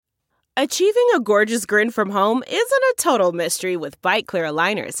Achieving a gorgeous grin from home isn't a total mystery with Bite Clear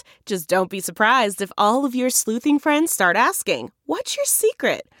aligners. Just don't be surprised if all of your sleuthing friends start asking, "What's your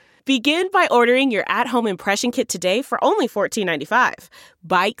secret?" Begin by ordering your at-home impression kit today for only $14.95.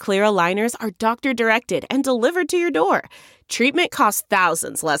 Bite Clear aligners are doctor-directed and delivered to your door. Treatment costs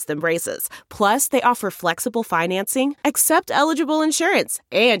thousands less than braces. Plus, they offer flexible financing, accept eligible insurance,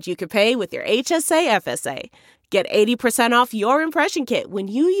 and you can pay with your HSA FSA. Get 80% off your impression kit when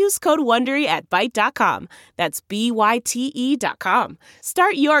you use code WONDERY at Byte.com. That's BYTE.com.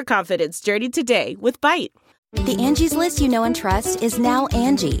 Start your confidence journey today with Byte. The Angie's List you know and trust is now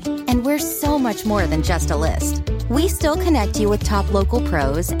Angie, and we're so much more than just a list. We still connect you with top local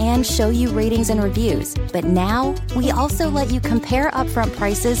pros and show you ratings and reviews, but now we also let you compare upfront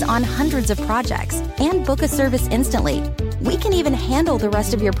prices on hundreds of projects and book a service instantly. We can even handle the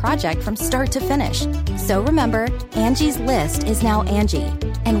rest of your project from start to finish. So remember, Angie's List is now Angie,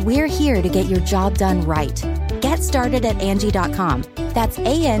 and we're here to get your job done right. Get started at Angie.com. That's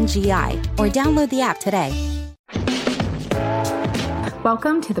ANGI, or download the app today.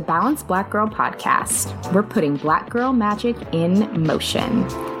 Welcome to the Balanced Black Girl Podcast. We're putting Black girl magic in motion.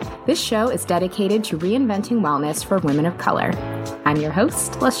 This show is dedicated to reinventing wellness for women of color. I'm your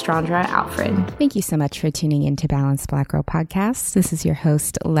host, Lestrandra Alfred. Thank you so much for tuning in to Balanced Black Girl Podcast. This is your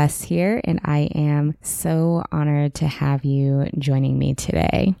host, Les here, and I am so honored to have you joining me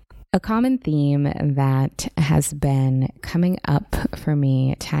today. A common theme that has been coming up for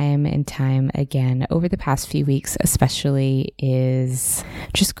me time and time again over the past few weeks especially is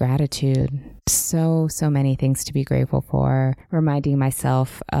just gratitude. So many things to be grateful for, reminding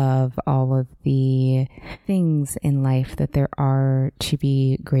myself of all of the things in life that there are to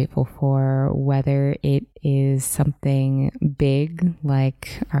be grateful for, whether it is something big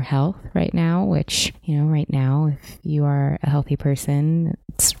like our health right now, which, right now, if you are a healthy person,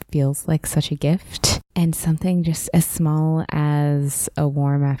 it feels like such a gift. And something just as small as a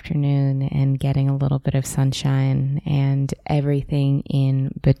warm afternoon and getting a little bit of sunshine and everything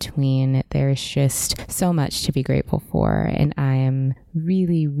in between. There's just so much to be grateful for. And I am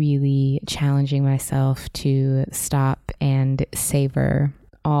really, really challenging myself to stop and savor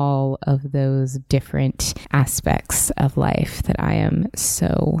all of those different aspects of life that I am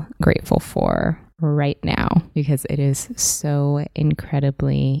so grateful for right now, because it is so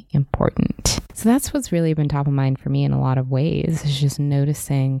incredibly important. So that's what's really been top of mind for me in a lot of ways, is just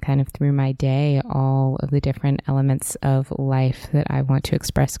noticing kind of through my day all of the different elements of life that I want to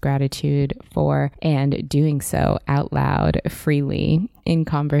express gratitude for, and doing so out loud, freely, in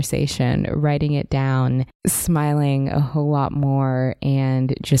conversation, writing it down, smiling a whole lot more,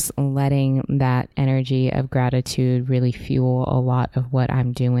 and just letting that energy of gratitude really fuel a lot of what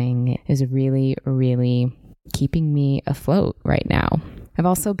I'm doing is really, really keeping me afloat right now. I've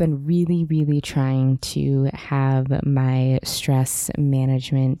also been really, really trying to have my stress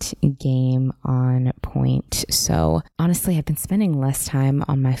management game on point. So honestly, I've been spending less time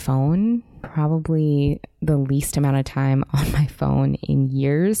on my phone, probably the least amount of time on my phone in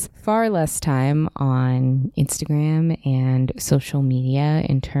years, far less time on Instagram and social media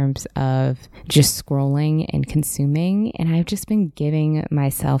in terms of just scrolling and consuming. And I've just been giving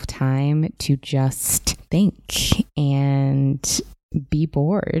myself time to just think and be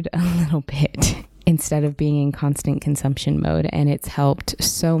bored a little bit instead of being in constant consumption mode. And it's helped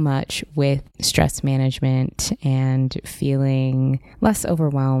so much with stress management and feeling less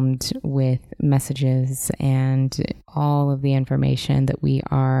overwhelmed with messages and all of the information that we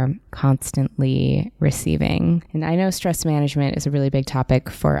are constantly receiving. And I know stress management is a really big topic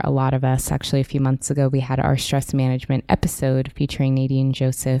for a lot of us. Actually, a few months ago, we had our stress management episode featuring Nadine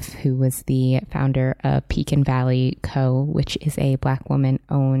Joseph, who was the founder of Pecan Valley Co., which is a Black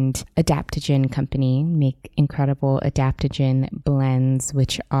woman-owned adaptogen company, make incredible adaptogen blends,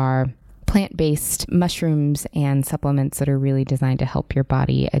 which are plant-based mushrooms and supplements that are really designed to help your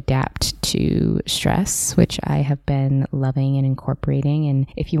body adapt to stress, which I have been loving and incorporating. And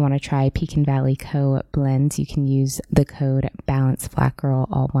if you want to try Pecan Valley Co. blends, you can use the code BALANCEBLACKGIRL,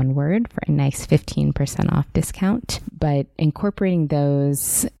 all one word, for a nice 15% off discount. But incorporating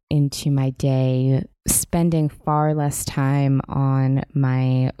those into my day, spending far less time on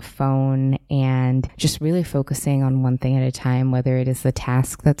my phone and just really focusing on one thing at a time, whether it is the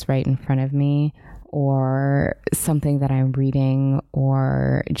task that's right in front of me or something that I'm reading,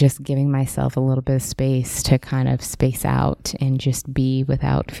 or just giving myself a little bit of space to kind of space out and just be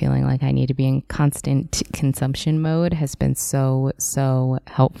without feeling like I need to be in constant consumption mode, has been so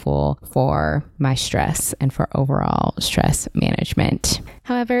helpful for my stress and for overall stress management.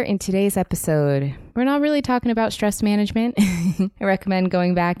 However, in today's episode, we're not really talking about stress management. I recommend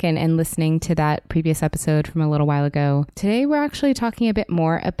going back and listening to that previous episode from a little while ago. Today, we're actually talking a bit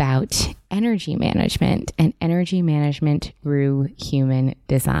more about energy management and energy management through human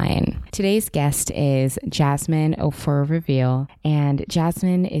design. Today's guest is Jasmine Offor-Verville, and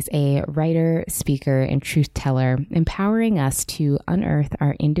Jasmine is a writer, speaker, and truth teller, empowering us to unearth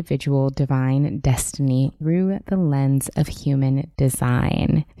our individual divine destiny through the lens of human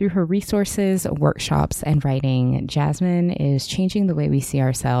design. Through her resources, workshops, and writing, Jasmine is changing the way we see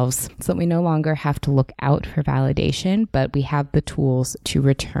ourselves so that we no longer have to look out for validation, but we have the tools to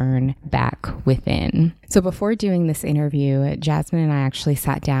return back within. So before doing this interview, Jasmine and I actually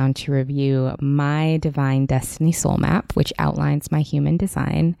sat down to review my Divine Destiny Soul Map, which outlines my human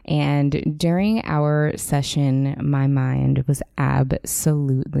design. And during our session, my mind was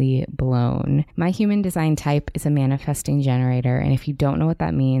absolutely blown. My human design type is a manifesting generator. And if you don't know what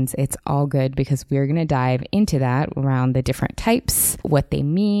that means, it's all good because we're going to dive into that around the different types, what they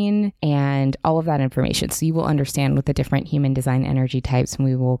mean, and all of that information. So you will understand what the different human design energy types, and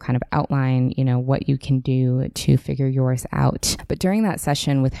we will kind of outline, what you can do to figure yours out. But during that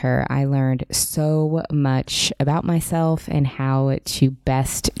session with her, I learned so much about myself and how to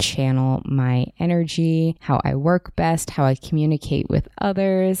best channel my energy, how I work best, how I communicate with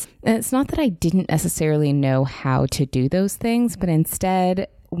others. And it's not that I didn't necessarily know how to do those things, but instead,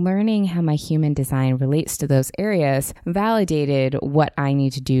 learning how my human design relates to those areas validated what I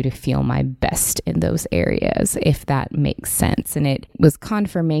need to do to feel my best in those areas, if that makes sense. And it was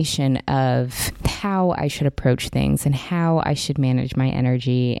confirmation of how I should approach things and how I should manage my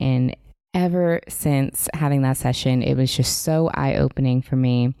energy. And ever since having that session, it was just so eye-opening for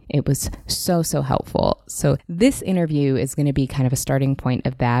me. It was so helpful. So this interview is going to be kind of a starting point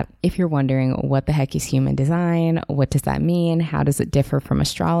of that. If you're wondering what the heck is human design, what does that mean? How does it differ from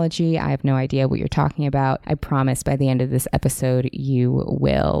astrology? I have no idea what you're talking about. I promise by the end of this episode, you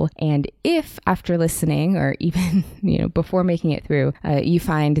will. And if after listening or even, before making it through, you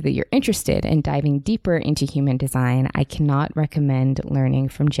find that you're interested in diving deeper into human design, I cannot recommend learning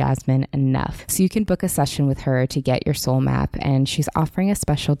from Jasmine enough. So you can book a session with her to get your soul map, and she's offering a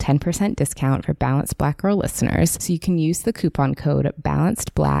special 10% discount for Balanced Black Girl listeners. So you can use the coupon code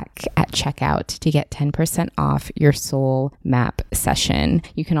BALANCEDBLACK at checkout to get 10% off your soul map session.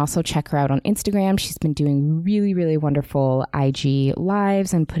 You can also check her out on Instagram. She's been doing really wonderful IG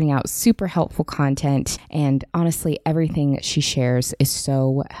lives and putting out super helpful content. And honestly, everything she shares is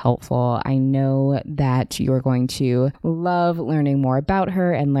so helpful. I know that you're going to love learning more about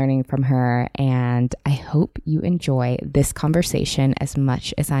her and learning from her. And I hope you enjoy this conversation as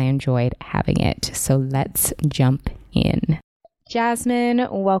much as I enjoyed having it. So let's jump in. Jasmine,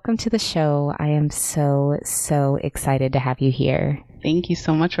 welcome to the show. I am so excited to have you here. Thank you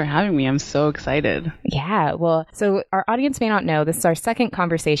so much for having me. I'm so excited. Yeah, well, so our audience may not know, this is our second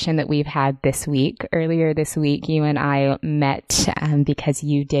conversation that we've had this week. Earlier this week, you and I met because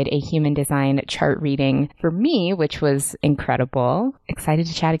you did a human design chart reading for me, which was incredible. Excited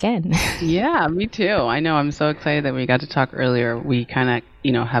to chat again. Yeah, me too. I know. I'm so excited that we got to talk earlier. We kind of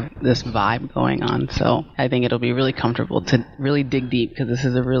have this vibe going on. So I think it'll be really comfortable to really dig deep, because this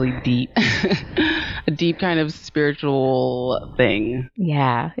is a really deep, a deep kind of spiritual thing.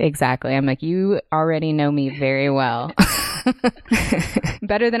 Yeah, exactly. I'm like, you already know me very well.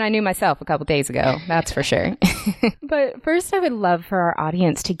 Better than I knew myself a couple days ago, that's for sure. But first, I would love for our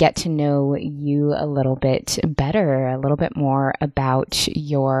audience to get to know you a little bit better, a little bit more about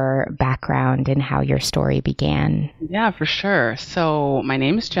your background and how your story began. Yeah, for sure. So my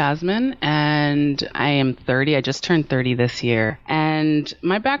name is Jasmine, and I am 30. I just turned 30 this year. And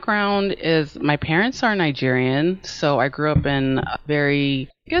my background is, my parents are Nigerian, so I grew up in a very,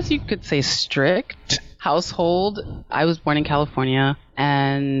 I guess you could say, strict household. I was born in California,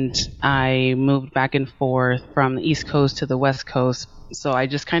 and I moved back and forth from the East Coast to the West Coast. So I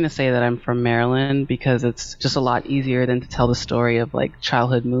just kind of say that I'm from Maryland because it's just a lot easier than to tell the story of like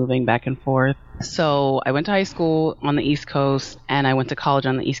childhood moving back and forth. So I went to high school on the East Coast, and I went to college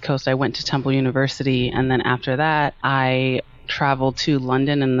on the East Coast. I went to Temple University, and then after that, I traveled to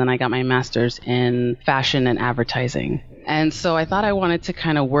London, and then I got my master's in fashion and advertising. And so I thought I wanted to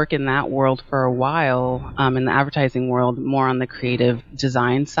kind of work in that world for a while, in the advertising world, more on the creative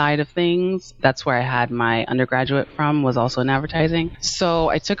design side of things. That's where I had my undergraduate from, was also in advertising. So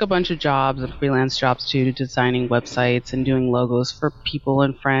I took a bunch of jobs, freelance jobs too, designing websites and doing logos for people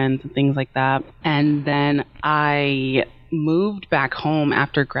and friends and things like that. And then I moved back home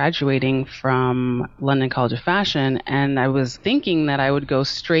after graduating from London College of Fashion, and I was thinking that I would go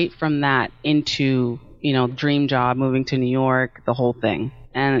straight from that into, dream job, moving to New York, the whole thing.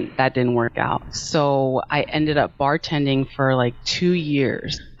 and that didn't work out. So I ended up bartending for like 2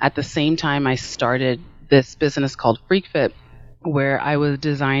 years. At the same time, I started this business called Freak Fit, where I was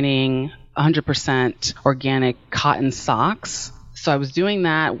designing 100% organic cotton socks. So I was doing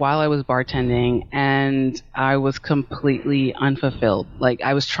that while I was bartending, and I was completely unfulfilled. Like,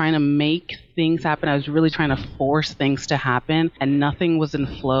 I was trying to make things happen. I was really trying to force things to happen, and nothing was in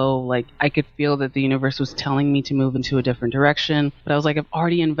flow. Like, I could feel that the universe was telling me to move into a different direction. But I was like, I've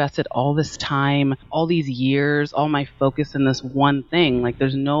already invested all this time, all these years, all my focus in this one thing. Like,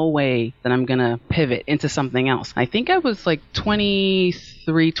 there's no way that I'm going to pivot into something else. I think I was like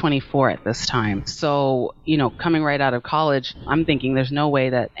 23, 24 at this time. So, coming right out of college, I'm thinking there's no way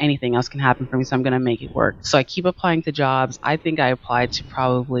that anything else can happen for me, so I'm going to make it work. So I keep applying to jobs. I think I applied to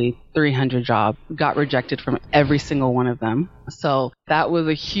probably 300 jobs, got rejected from every single one of them. So that was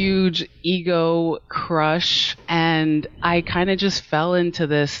a huge ego crush. And I kind of just fell into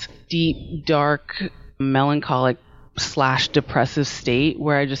this deep, dark, melancholic / depressive state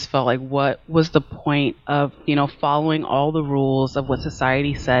where I just felt like, what was the point of, following all the rules of what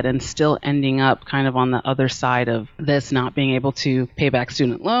society said and still ending up kind of on the other side of this, not being able to pay back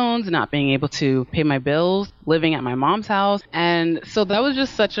student loans, not being able to pay my bills, living at my mom's house. And so that was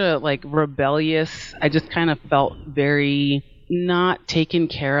just such a rebellious, I just kind of felt very not taken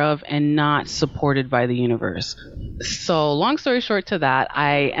care of and not supported by the universe. So long story short to that,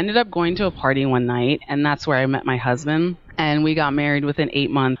 I ended up going to a party one night, and that's where I met my husband. And we got married within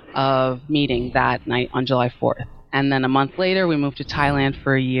 8 months of meeting that night on July 4th. And then a month later, we moved to Thailand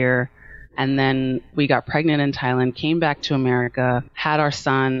for a year. And then we got pregnant in Thailand, came back to America, had our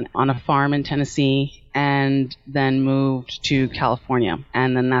son on a farm in Tennessee, and then moved to California.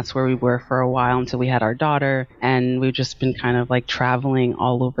 And then that's where we were for a while until we had our daughter. And we've just been kind of traveling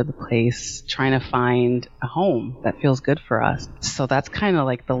all over the place, trying to find a home that feels good for us. So that's kind of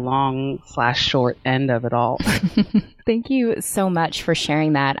the long / short end of it all. Thank you so much for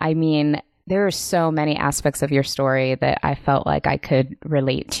sharing that. I mean, there are so many aspects of your story that I felt like I could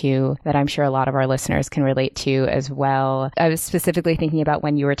relate to, that I'm sure a lot of our listeners can relate to as well. I was specifically thinking about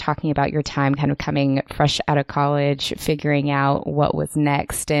when you were talking about your time kind of coming fresh out of college, figuring out what was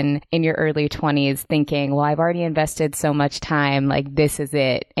next, and in your early 20s thinking, well, I've already invested so much time, this is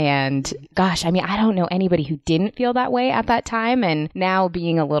it. And gosh, I mean, I don't know anybody who didn't feel that way at that time. And now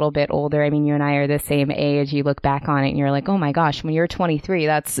being a little bit older, I mean, you and I are the same age. You look back on it and you're like, oh my gosh, when you're 23,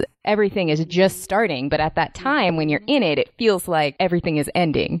 everything is just starting. But at that time, when you're in it, it feels like everything is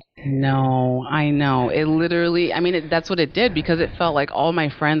ending. No, I know. It literally, that's what it did, because it felt like all my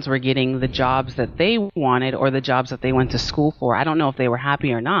friends were getting the jobs that they wanted or the jobs that they went to school for. I don't know if they were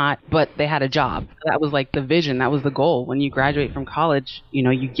happy or not, but they had a job. That was the vision. That was the goal. When you graduate from college,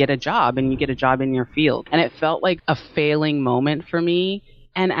 you get a job, and you get a job in your field. And it felt like a failing moment for me.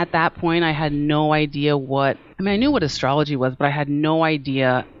 And at that point, I had no idea I knew what astrology was, but I had no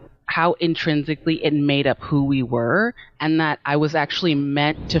idea how intrinsically it made up who we were, and that I was actually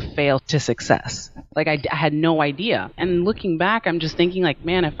meant to fail to success. I had no idea. And looking back, I'm just thinking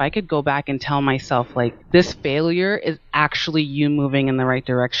man, if I could go back and tell myself this failure is actually you moving in the right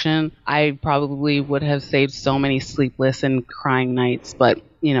direction, I probably would have saved so many sleepless and crying nights. But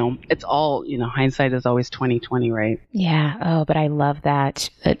it's all, hindsight is always 20/20, right? Yeah. Oh, but I love that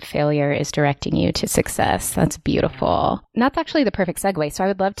failure is directing you to success. That's beautiful. And that's actually the perfect segue. So I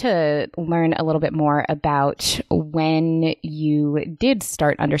would love to learn a little bit more about when you did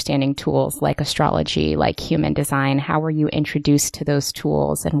start understanding tools like astrology, like human design. How were you introduced to those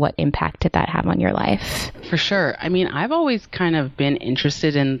tools, and what impact did that have on your life? For sure. I've always kind of been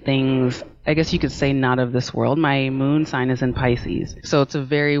interested in things, I guess you could say, not of this world. My moon sign is in Pisces. So it's a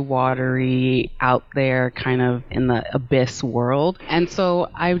very watery, out there, kind of in the abyss world. And so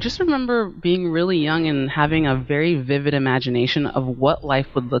I just remember being really young and having a very vivid imagination of what life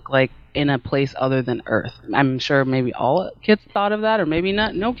would look like in a place other than Earth. I'm sure maybe all kids thought of that, or maybe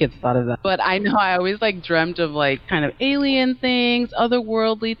not. No kids thought of that. But I know I always dreamt of kind of alien things,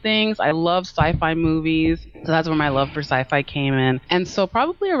 otherworldly things. I love sci-fi movies. So that's where my love for sci-fi came in. And so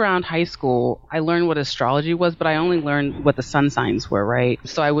probably around high school, I learned what astrology was, but I only learned what the sun signs were, right?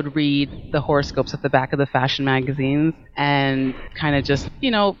 So I would read the horoscopes at the back of the fashion magazines and kind of just,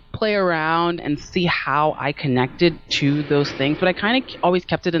 play around and see how I connected to those things. But I kind of always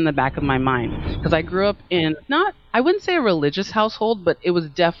kept it in the back of of my mind. Because I grew up in I wouldn't say a religious household, but it was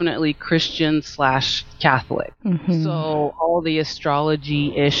definitely Christian/Catholic. Mm-hmm. So all the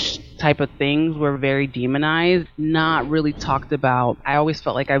astrology-ish type of things were very demonized, not really talked about. I always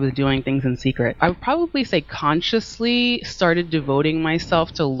felt like I was doing things in secret. I would probably say consciously started devoting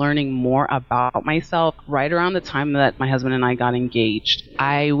myself to learning more about myself right around the time that my husband and I got engaged.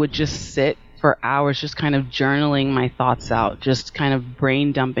 I would just sit for hours just kind of journaling my thoughts out, just kind of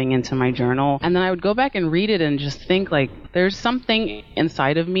brain dumping into my journal. And then I would go back and read it and just think like there's something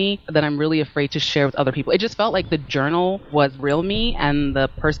inside of me that I'm really afraid to share with other people. It just felt like the journal was real me and the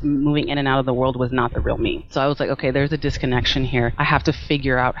person moving in and out of the world was not the real me. So I was like, okay, there's a disconnection here. I have to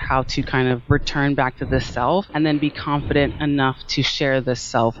figure out how to kind of return back to this self and then be confident enough to share this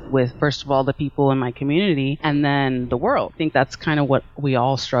self with, first of all, the people in my community and then the world. I think that's kind of what we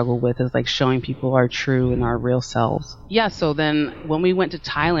all struggle with, is like showing people our true and our real selves. Yeah, so then when we went to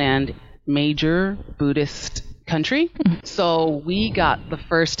Thailand, major Buddhist country, so we got the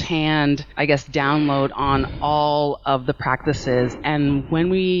first-hand, I guess, download on all of the practices. And when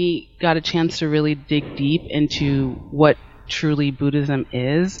we got a chance to really dig deep into what truly Buddhism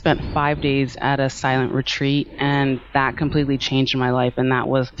is, spent 5 days at a silent retreat, and that completely changed my life. And that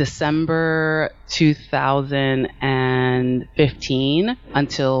was December 2015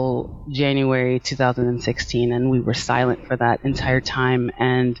 until January 2016, and we were silent for that entire time,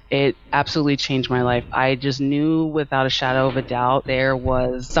 and it absolutely changed my life. I just knew without a shadow of a doubt there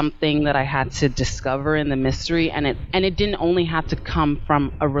was something that I had to discover in the mystery, and it didn't only have to come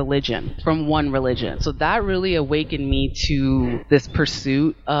from a religion, from one religion. So that really awakened me to this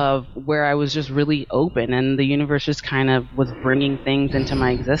pursuit of where I was just really open, and the universe just kind of was bringing things into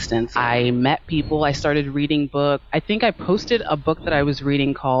my existence. I met people, I started reading books. I think I posted a book that I was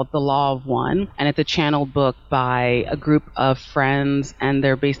reading called The Law of One, and it's a channeled book by a group of friends, and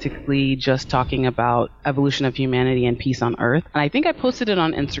they're basically just talking about evolution of humanity and peace on Earth. And I think I posted it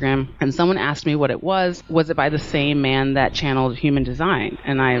on Instagram, and someone asked me what it was. Was it by the same man that channeled Human Design?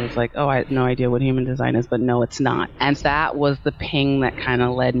 And I was like, oh, I have no idea what Human Design is, but no, it's not. And that was the ping that kind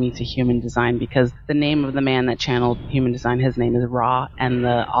of led me to Human Design, because the name of the man that channeled Human Design, his name is Ra, and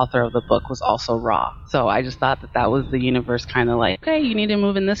the author of the book was also Ra. So I just thought that was the universe kind of like, okay, you need to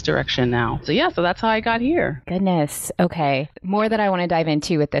move in this direction now. So yeah, so that's how I got here. Goodness. Okay. More that I want to dive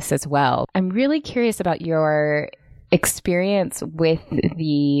into with this as well. I'm really curious about your experience with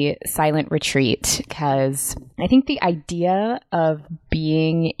the silent retreat, because I think the idea of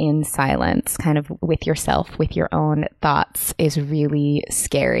being in silence, kind of with yourself, with your own thoughts, is really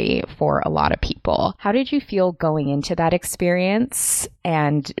scary for a lot of people. How did you feel going into that experience,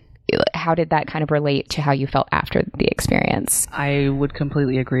 and how did that kind of relate to how you felt after the experience? I would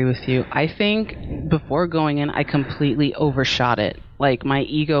completely agree with you. I think before going in, I completely overshot it. Like, my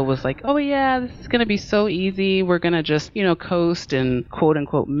ego was like, oh yeah, this is going to be so easy. We're going to just, coast and quote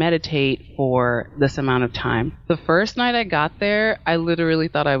unquote meditate for this amount of time. The first night I got there, I literally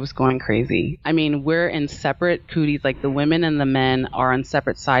thought I was going crazy. I mean, we're in separate kutis, like the women and the men are on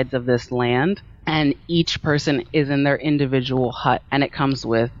separate sides of this land. And each person is in their individual hut. And it comes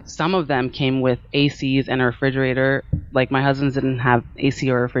with, some of them came with ACs and a refrigerator. Like, my husband's didn't have AC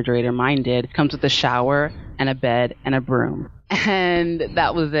or refrigerator. Mine did. Comes with a shower and a bed and a broom. And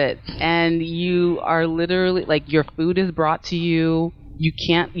that was it. And you are literally, like, your food is brought to you.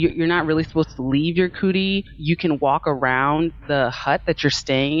 You're not really supposed to leave your kuti. You can walk around the hut that you're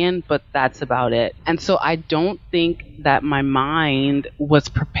staying in, but that's about it. And so I don't think that my mind was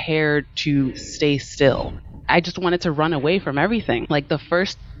prepared to stay still. I just wanted to run away from everything. Like, the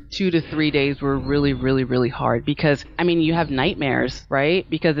first 2 to 3 days were really, really, really hard, because, you have nightmares, right?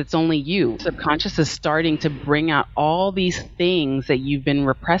 Because it's only you. Subconscious is starting to bring out all these things that you've been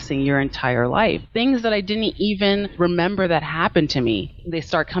repressing your entire life. Things that I didn't even remember that happened to me. They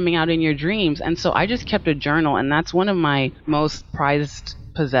start coming out in your dreams. And so I just kept a journal, and that's one of my most prized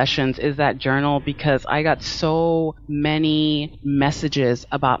possessions, is that journal, because I got so many messages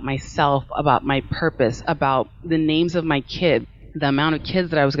about myself, about my purpose, about the names of my kids, the amount of kids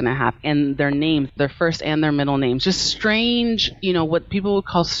that I was going to have, and their names, their first and their middle names. Just strange, what people would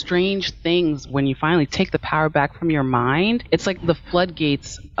call strange things. When you finally take the power back from your mind, it's like the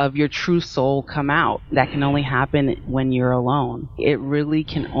floodgates of your true soul come out. That can only happen when you're alone. It really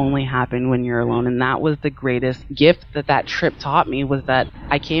can only happen when you're alone. And that was the greatest gift that trip taught me, was that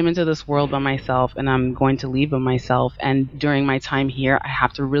I came into this world by myself, and I'm going to leave by myself. And during my time here, I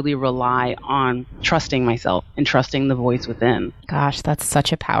have to really rely on trusting myself and trusting the voice within. Gosh, that's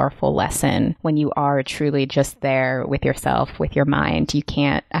such a powerful lesson. When you are truly just there with yourself, with your mind, you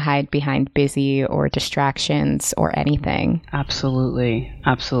can't hide behind busy or distractions or anything. Absolutely.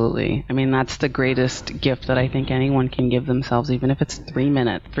 Absolutely. I mean, that's the greatest gift that I think anyone can give themselves, even if it's 3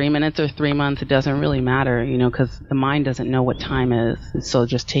 minutes. 3 minutes or 3 months, it doesn't really matter, because the mind doesn't know what time is. So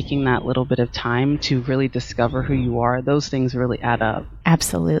just taking that little bit of time to really discover who you are, those things really add up.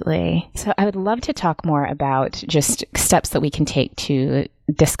 Absolutely. So I would love to talk more about just steps that we can take to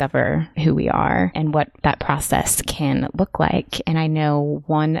discover who we are and what that process can look like. And I know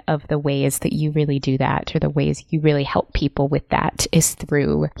one of the ways that you really do that, or the ways you really help people with that, is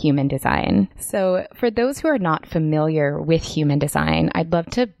through human design. So for those who are not familiar with human design, I'd love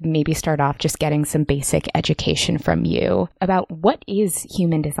to maybe start off just getting some basic education from you about what is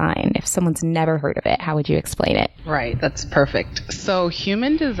human design. If someone's never heard of it, how would you explain it? Right, that's perfect. So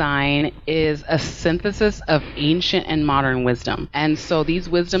human design is a synthesis of ancient and modern wisdom. And so these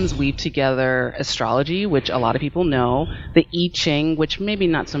wisdoms weave together astrology, which a lot of people know, the I Ching, which maybe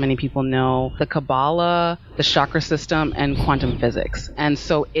not so many people know, the Kabbalah, the chakra system, and quantum physics. And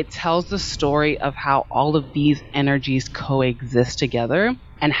so it tells the story of how all of these energies coexist together,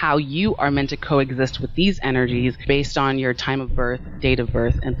 and how you are meant to coexist with these energies based on your time of birth, date of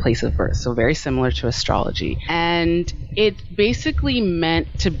birth, and place of birth. So very similar to astrology. And it's basically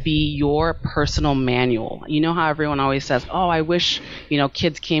meant to be your personal manual. You know how everyone always says, oh, I wish,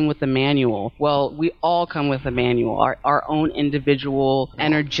 kids came with a manual. Well, we all come with a manual, our own individual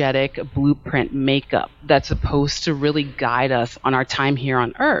energetic blueprint makeup that's supposed to really guide us on our time here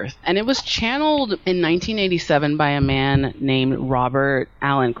on Earth. And it was channeled in 1987 by a man named Robert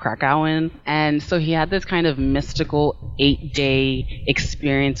Alan Krakauer. And so he had this kind of mystical 8-day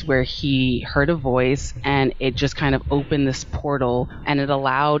experience where he heard a voice, and it just kind of opened this portal, and it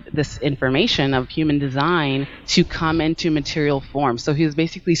allowed this information of human design to come into material form. So he was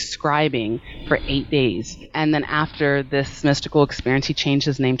basically scribing for 8 days. And then after this mystical experience, he changed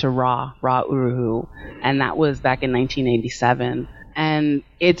his name to Ra Uruhu. And that was back in 1987. And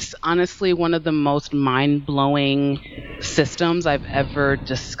it's honestly one of the most mind-blowing systems I've ever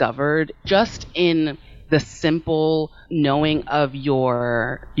discovered, just in the simple knowing of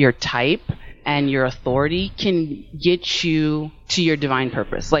your type and your authority can get you to your divine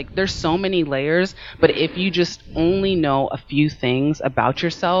purpose. Like, there's so many layers, but if you just only know a few things about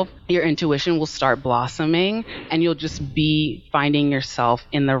yourself, your intuition will start blossoming, and you'll just be finding yourself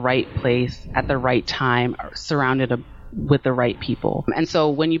in the right place at the right time, surrounded with the right people. And so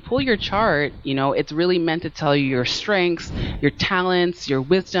when you pull your chart, it's really meant to tell you your strengths, your talents, your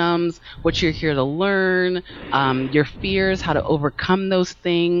wisdoms, what you're here to learn, your fears, how to overcome those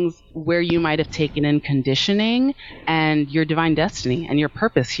things, where you might have taken in conditioning, and your divine destiny and your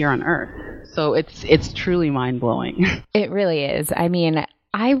purpose here on Earth. So it's truly mind-blowing. It really is. I mean,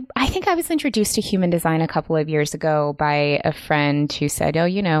 I think I was introduced to human design a couple of years ago by a friend who said, oh,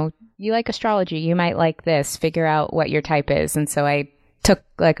 you like astrology, you might like this, figure out what your type is. And so I took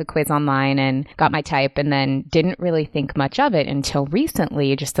like a quiz online and got my type, and then didn't really think much of it until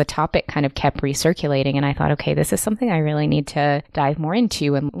recently. Just the topic kind of kept recirculating, and I thought, okay, this is something I really need to dive more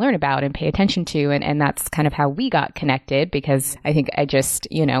into and learn about and pay attention to. And that's kind of how we got connected, because I think I just,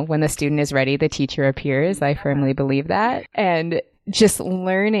 when the student is ready, the teacher appears. I firmly believe that. And just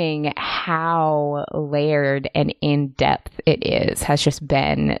learning how layered and in-depth it is has just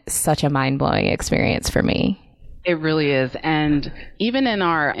been such a mind-blowing experience for me. It really is. And even in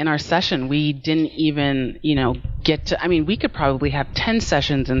our session, we didn't even, get to, we could probably have 10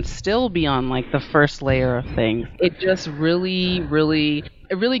 sessions and still be on like the first layer of things. It just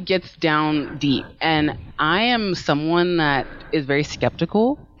really gets down deep. And I am someone that is very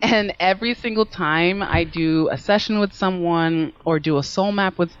skeptical. And every single time I do a session with someone or do a soul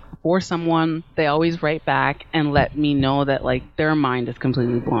map for someone, they always write back and let me know that like their mind is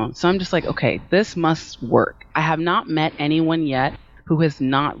completely blown. So I'm just like, okay, this must work. I have not met anyone yet who has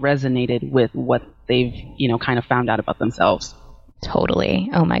not resonated with what they've, kind of found out about themselves. Totally.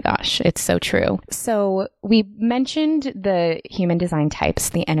 Oh my gosh, it's so true. So we mentioned the human design types,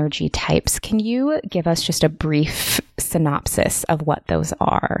 the energy types. Can you give us just a brief synopsis of what those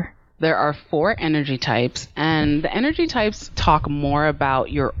are? There are 4 energy types, and the energy types talk more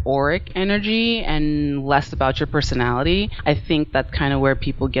about your auric energy and less about your personality. I think that's kind of where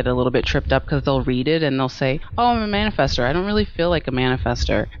people get a little bit tripped up, because they'll read it and they'll say, oh, I'm a manifestor. I don't really feel like a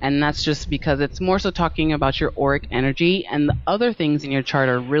manifestor. And that's just because it's more so talking about your auric energy, and the other things in your chart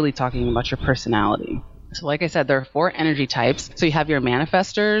are really talking about your personality. So like I said, there are 4 energy types. So you have your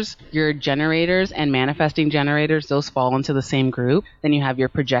manifestors, your generators, and manifesting generators. Those fall into the same group. Then you have your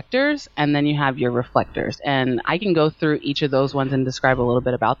projectors, and then you have your reflectors. And I can go through each of those ones and describe a little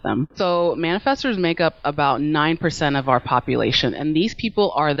bit about them. So manifestors make up about 9% of our population, and these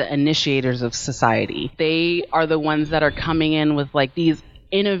people are the initiators of society. They are the ones that are coming in with like these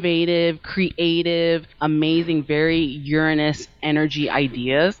innovative, creative, amazing, very Uranus energy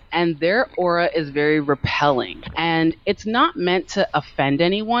ideas, and their aura is very repelling. And it's not meant to offend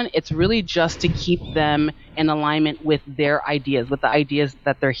anyone. It's really just to keep them in alignment with their ideas, with the ideas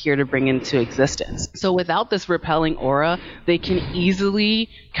that they're here to bring into existence. So without this repelling aura, they can easily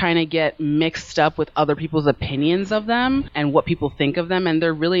kind of get mixed up with other people's opinions of them and what people think of them. And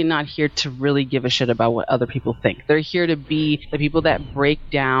they're really not here to really give a shit about what other people think. They're here to be the people that break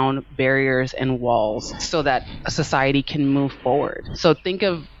down barriers and walls so that a society can move forward. So think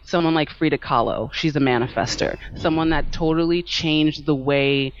of someone like Frida Kahlo. She's a manifestor, someone that totally changed the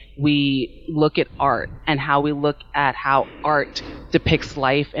way we look at art and how we look at how art depicts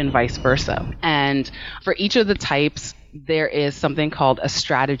life and vice versa. And for each of the types, there is something called a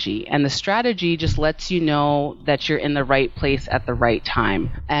strategy, and the strategy just lets you know that you're in the right place at the right time.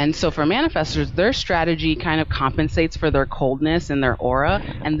 And so for manifestors, their strategy kind of compensates for their coldness and their aura,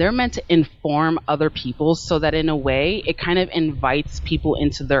 and they're meant to inform other people so that in a way it kind of invites people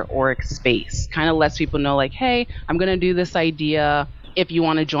into their auric space, kind of lets people know like, hey, I'm going to do this idea. If you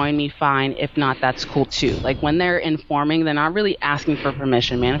want to join me, fine. If not, that's cool too. Like when they're informing, they're not really asking for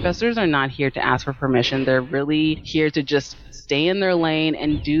permission. Manifestors are not here to ask for permission. They're really here to just stay in their lane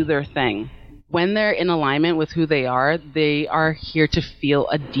and do their thing. When they're in alignment with who they are here to feel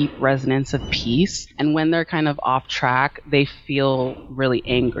a deep resonance of peace. And when they're kind of off track, they feel really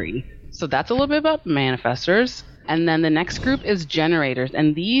angry. So that's a little bit about manifestors. And then the next group is generators.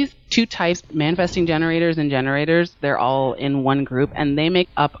 And these 2 types, manifesting generators and generators, they're all in one group, and they make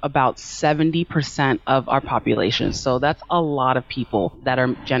up about 70% of our population. So that's a lot of people that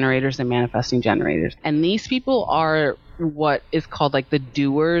are generators and manifesting generators. And these people are what is called like the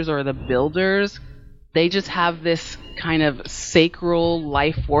doers or the builders. They just have this kind of sacral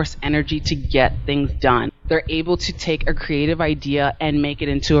life force energy to get things done. They're able to take a creative idea and make it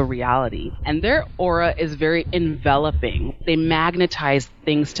into a reality. And their aura is very enveloping. They magnetize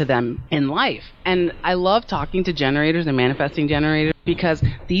things to them in life. And I love talking to generators and manifesting generators because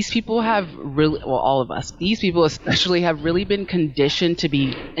these people have really, well, all of us, these people especially have really been conditioned to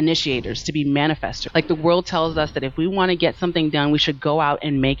be initiators, to be manifestors. Like the world tells us that if we want to get something done, we should go out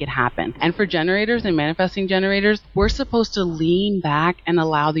and make it happen. And for generators and manifesting generators, we're supposed to lean back and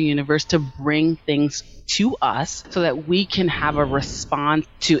allow the universe to bring things to us so that we can have a response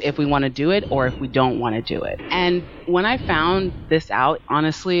to if we want to do it or if we don't want to do it. And when I found this out,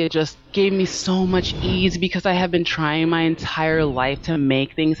 honestly, it just gave me so much ease because I have been trying my entire life to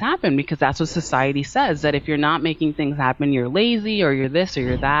make things happen because that's what society says, that if you're not making things happen, you're lazy or you're this or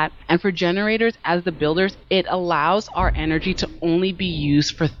you're that. And for generators, as the builders, it allows our energy to only be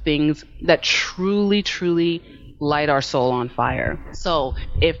used for things that truly, truly light our soul on fire. So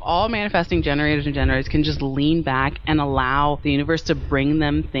if all manifesting generators and generators can just lean back and allow the universe to bring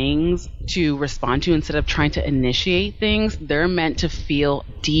them things to respond to instead of trying to initiate things, they're meant to feel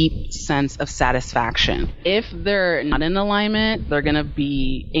deep sense of satisfaction. If they're not in alignment, they're going to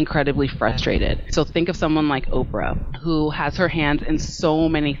be incredibly frustrated. So think of someone like Oprah, who has her hands in so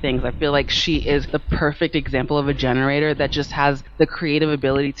many things. I feel like she is the perfect example of a generator that just has the creative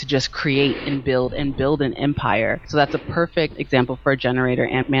ability to just create and build an empire. So that's a perfect example for a generator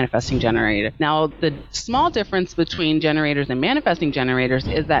and manifesting generator. Now, the small difference between generators and manifesting generators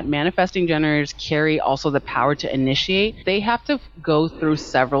is that manifesting generators carry also the power to initiate. They have to go through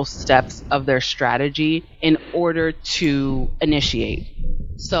several steps of their strategy in order to initiate.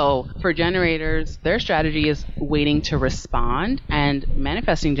 So for generators, their strategy is waiting to respond, and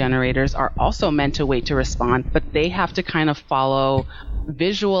manifesting generators are also meant to wait to respond, but they have to kind of follow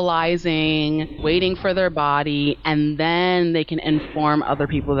visualizing, waiting for their body, and then they can inform other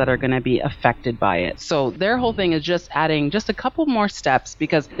people that are going to be affected by it. So their whole thing is just adding just a couple more steps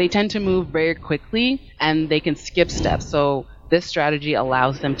because they tend to move very quickly and they can skip steps. So this strategy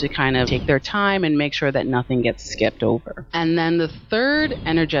allows them to kind of take their time and make sure that nothing gets skipped over. And then the third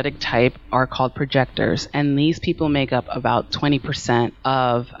energetic type are called projectors. And these people make up about 20%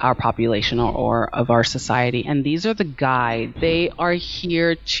 of our population or of our society. And these are the guide. They are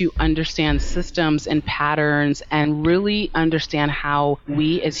here to understand systems and patterns and really understand how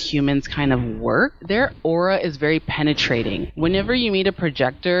we as humans kind of work. Their aura is very penetrating. Whenever you meet a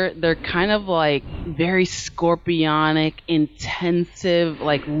projector, they're kind of like very scorpionic, intensive,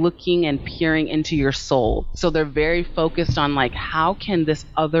 like looking and peering into your soul. So they're very focused on like, how can this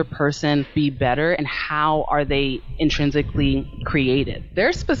other person be better and how are they intrinsically created?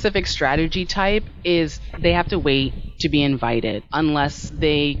 Their specific strategy type is they have to wait to be invited unless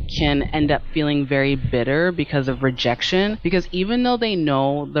they can end up feeling very bitter because of rejection. Because even though they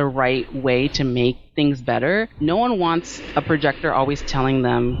know the right way to make things better, no one wants a projector always telling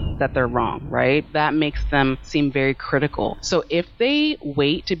them that they're wrong, right? That makes them seem very critical. So if they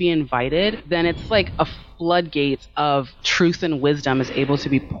wait to be invited, then it's like a floodgate of truth and wisdom is able to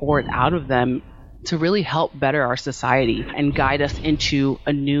be poured out of them to really help better our society and guide us into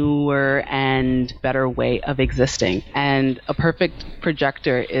a newer and better way of existing. And a perfect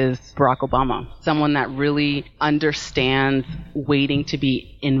projector is Barack Obama, someone that really understands waiting to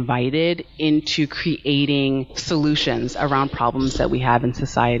be invited into creating solutions around problems that we have in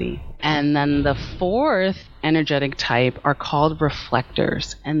society. And then the fourth energetic type are called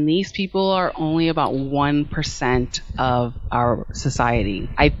reflectors. And these people are only about 1% of our society.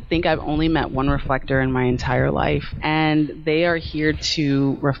 I think I've only met one reflector in my entire life. And they are here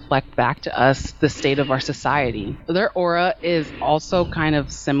to reflect back to us the state of our society. Their aura is also kind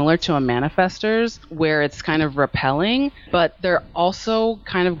of similar to a manifestor's, where it's kind of repelling, but they're also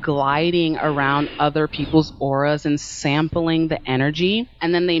kind of gliding around other people's auras and sampling the energy.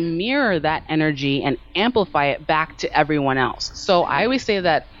 And then they mirror that energy and amplify it back to everyone else. So I always say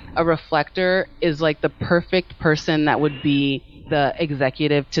that a reflector is like the perfect person that would be the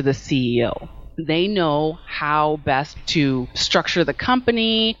executive to the CEO. They know how best to structure the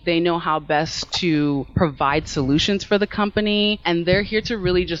company. They know how best to provide solutions for the company. And they're here to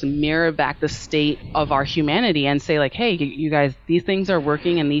really just mirror back the state of our humanity and say like, hey, you guys, these things are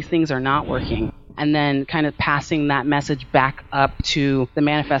working and these things are not working. And then kind of passing that message back up to the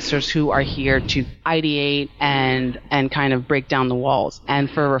manifestors who are here to ideate and kind of break down the walls.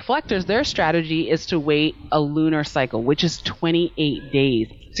 And for reflectors, their strategy is to wait a lunar cycle, which is 28 days,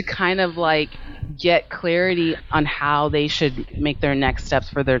 to kind of like get clarity on how they should make their next steps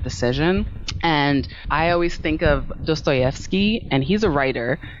for their decision. And I always think of Dostoevsky, and he's a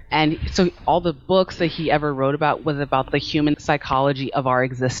writer. And so all the books that he ever wrote about was about the human psychology of our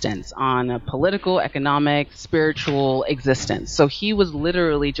existence on a political, economic, spiritual existence. So he was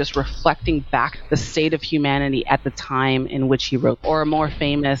literally just reflecting back the state of humanity at the time in which he wrote. Or a more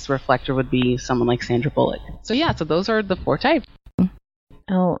famous reflector would be someone like Sandra Bullock. So yeah, so those are the four types.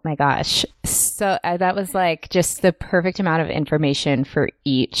 Oh my gosh. So that was like just the perfect amount of information for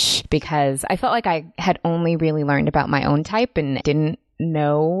each, because I felt like I had only really learned about my own type and didn't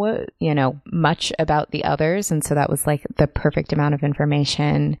know, much about the others. And so that was like the perfect amount of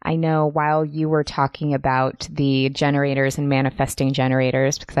information. I know while you were talking about the generators and manifesting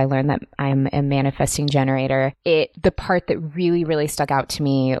generators, because I learned that I'm a manifesting generator, the part that really, really stuck out to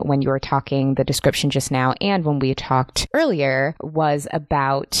me when you were talking the description just now and when we talked earlier was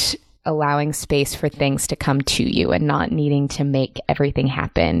about allowing space for things to come to you and not needing to make everything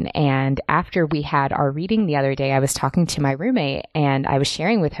happen. And after we had our reading the other day, I was talking to my roommate and I was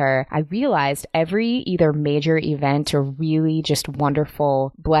sharing with her, I realized every either major event or really just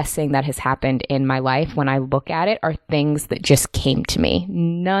wonderful blessing that has happened in my life, when I look at it, are things that just came to me.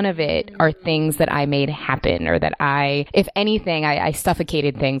 None of it are things that I made happen or that if anything, I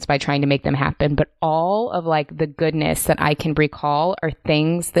suffocated things by trying to make them happen. But all of like the goodness that I can recall are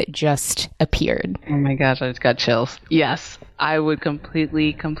things that just appeared. Oh my gosh, I just got chills. Yes, I would completely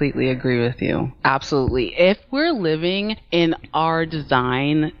agree with you. Absolutely. If we're living in our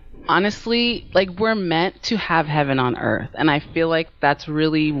design, honestly, like we're meant to have heaven on earth. And I feel like that's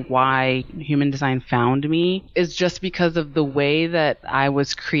really why human design found me, is just because of the way that I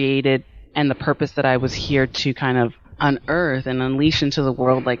was created and the purpose that I was here to kind of unearth and unleash into the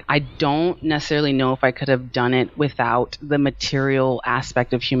world. Like, I don't necessarily know if I could have done it without the material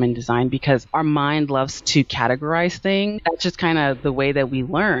aspect of human design, because our mind loves to categorize things. That's just kind of the way that we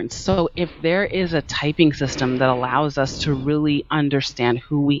learn. So if there is a typing system that allows us to really understand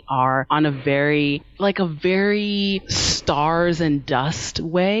who we are on a very stars and dust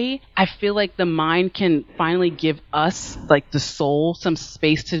way, I feel like the mind can finally give us, like the soul, some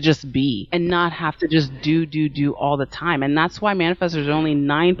space to just be and not have to just do all the time. And that's why manifestors are only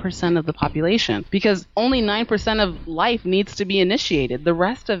 9% of the population, because only 9% of life needs to be initiated. The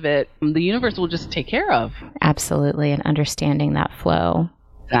rest of it, the universe will just take care of. Absolutely. And understanding that flow.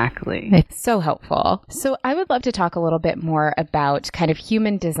 Exactly. It's so helpful. So I would love to talk a little bit more about kind of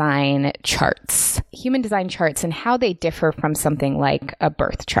human design charts and how they differ from something like a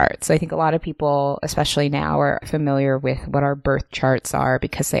birth chart. So I think a lot of people, especially now, are familiar with what our birth charts are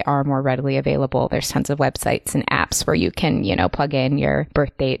because they are more readily available. There's tons of websites and apps where you can, plug in your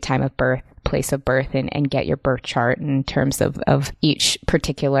birth date, time of birth, place of birth, and get your birth chart in terms of each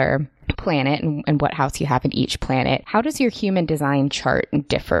particular planet and what house you have in each planet. How does your human design chart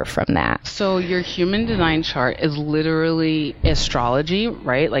differ from that? So your human design chart is literally astrology,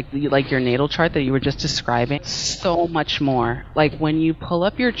 right? Like your natal chart that you were just describing. So much more. Like when you pull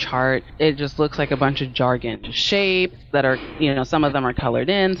up your chart, it just looks like a bunch of jargon. Shapes that are, some of them are colored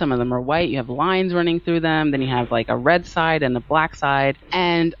in, some of them are white. You have lines running through them. Then you have like a red side and a black side.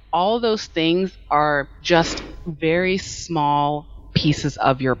 And all those things are just very small pieces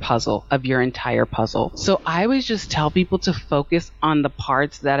of your puzzle, of your entire puzzle. So I always just tell people to focus on the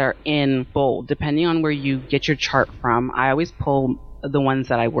parts that are in bold, depending on where you get your chart from. I always pull the ones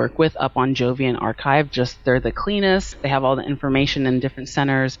that I work with up on Jovian Archive. They're the cleanest. They have all the information in different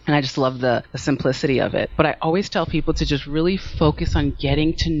centers, and I just love the simplicity of it. But I always tell people to just really focus on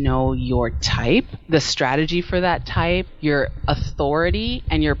getting to know your type, the strategy for that type, your authority,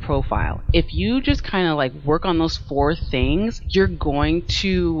 and your profile. If you just kind of like work on those 4 things, you're going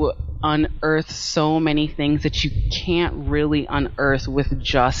to unearth so many things that you can't really unearth with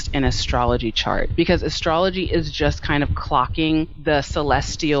just an astrology chart, because astrology is just kind of clocking the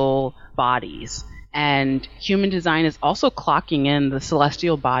celestial bodies, and human design is also clocking in the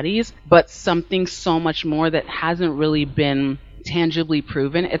celestial bodies, but something so much more that hasn't really been tangibly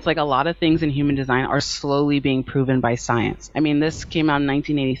proven. It's like a lot of things in human design are slowly being proven by science. I mean, this came out in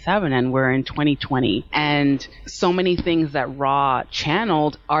 1987 and we're in 2020, and so many things that Ra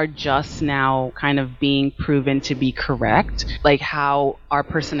channeled are just now kind of being proven to be correct, like how our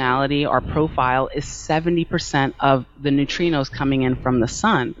personality, our profile is 70% of the neutrinos coming in from the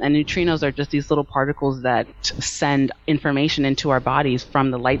sun. And neutrinos are just these little particles that send information into our bodies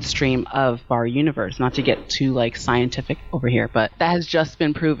from the light stream of our universe. Not to get too like scientific over here, but that has just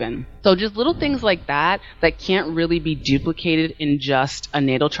been proven. So just little things like that can't really be duplicated in just a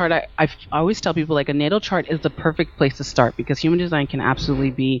natal chart. I always tell people like a natal chart is the perfect place to start, because human design can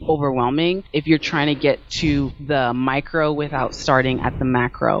absolutely be overwhelming if you're trying to get to the micro without starting at the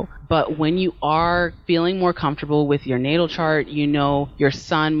macro. But when you are feeling more comfortable with your natal chart, you know your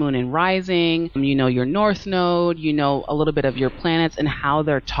sun, moon, and rising, you know your north node, you know a little bit of your planets and how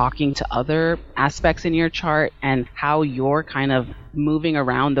they're talking to other aspects in your chart and how you're kind of moving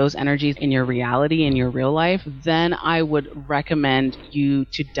around those energies in your reality, in your real life, then I would recommend you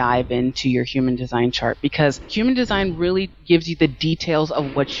to dive into your human design chart, because human design really gives you the details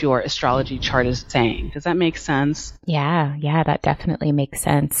of what your astrology chart is saying. Does that make sense? Yeah, that definitely makes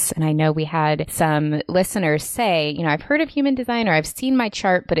sense. And I know we had some listeners say, I've heard of human design or I've seen my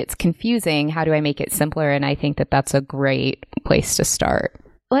chart, but it's confusing. How do I make it simpler? And I think that that's a great place to start.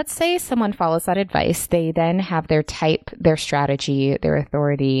 Let's say someone follows that advice. They then have their type, their strategy, their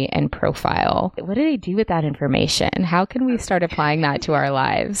authority, and profile. What do they do with that information? How can we start applying that to our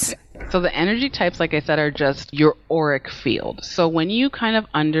lives? So the energy types, like I said, are just your auric field. So when you kind of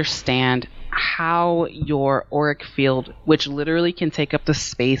understand how your auric field, which literally can take up the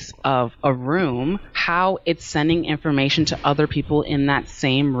space of a room, how it's sending information to other people in that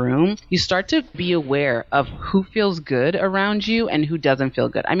same room, you start to be aware of who feels good around you and who doesn't feel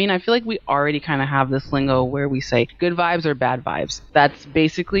good. I mean, I feel like we already kind of have this lingo where we say good vibes or bad vibes. That's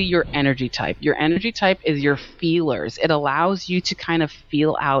basically your energy type. Your energy type is your feelers. It allows you to kind of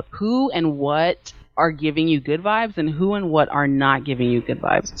feel out who and what are giving you good vibes and who and what are not giving you good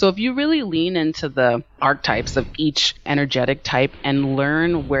vibes. So if you really lean into the archetypes of each energetic type and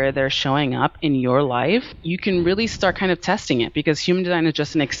learn where they're showing up in your life, you can really start kind of testing it, because human design is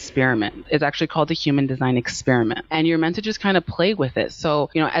just an experiment. It's actually called the human design experiment, and you're meant to just kind of play with it. So,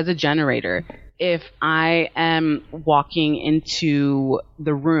 as a generator, if I am walking into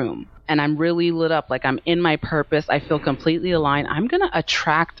the room and I'm really lit up, like I'm in my purpose, I feel completely aligned, I'm going to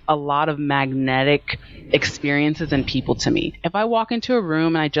attract a lot of magnetic experiences and people to me. If I walk into a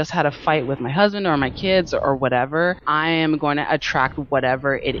room and I just had a fight with my husband or my kids or whatever, I am going to attract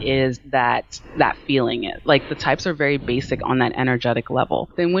whatever it is that feeling is. Like the types are very basic on that energetic level.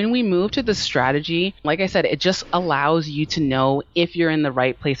 Then when we move to the strategy, like I said, it just allows you to know if you're in the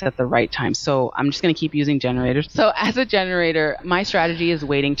right place at the right time. So So I'm just going to keep using generators. So as a generator, my strategy is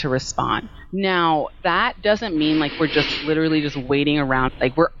waiting to respond. Now, that doesn't mean like we're just literally just waiting around.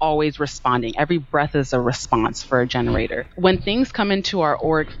 Like we're always responding. Every breath is a response for a generator. When things come into our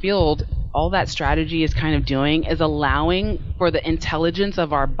auric field, all that strategy is kind of doing is allowing for the intelligence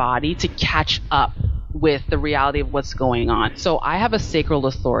of our body to catch up with the reality of what's going on. So I have a sacral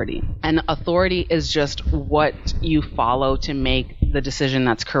authority, and authority is just what you follow to make the decision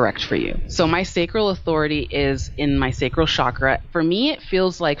that's correct for you. So my sacral authority is in my sacral chakra. For me, it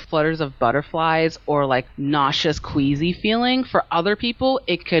feels like flutters of butterflies or like nauseous, queasy feeling. For other people,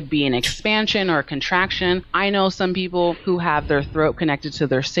 it could be an expansion or a contraction. I know some people who have their throat connected to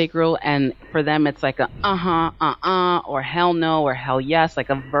their sacral, and for them, it's like a or hell no, or hell yes, like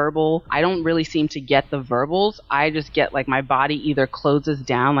a verbal. I don't really seem to get the verbals. I just get like my body either closes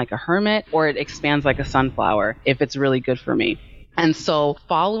down like a hermit or it expands like a sunflower if it's really good for me. And so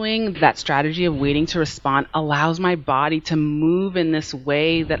following that strategy of waiting to respond allows my body to move in this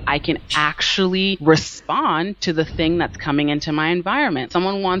way that I can actually respond to the thing that's coming into my environment.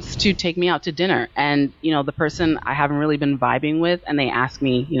 Someone wants to take me out to dinner, and, the person I haven't really been vibing with, and they ask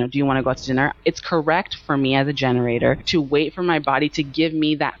me, do you want to go out to dinner? It's correct for me as a generator to wait for my body to give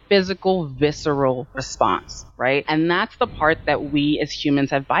me that physical, visceral response, right? And that's the part that we as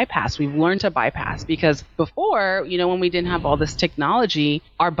humans have bypassed. We've learned to bypass because before, when we didn't have all this technology,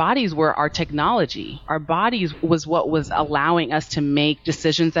 our bodies were our technology. Our bodies was what was allowing us to make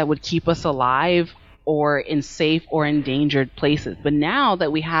decisions that would keep us alive or in safe or endangered places. But now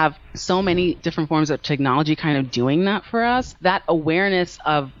that we have so many different forms of technology kind of doing that for us, that awareness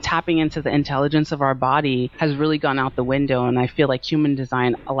of tapping into the intelligence of our body has really gone out the window. And I feel like human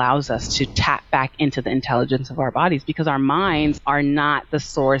design allows us to tap back into the intelligence of our bodies because our minds are not the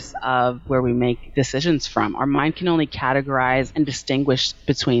source of where we make decisions from. Our mind can only categorize and distinguish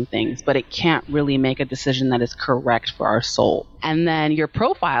between things, but it can't really make a decision that is correct for our soul. And then your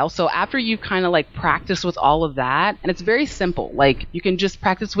profile. So after you kind of like practice with all of that, and it's very simple. Like you can just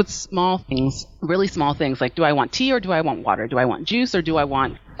practice with small things, really small things. Like, do I want tea or do I want water? Do I want juice or do I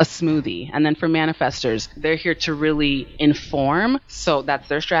want a smoothie? And then for manifestors, they're here to really inform. So that's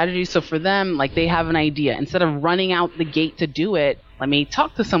their strategy. So for them, like they have an idea. Instead of running out the gate to do it, let me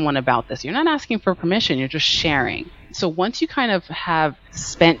talk to someone about this. You're not asking for permission. You're just sharing. So once you kind of have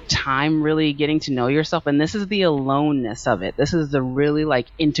spent time really getting to know yourself, and this is the aloneness of it, this is the really like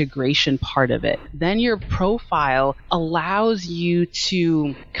integration part of it, then your profile allows you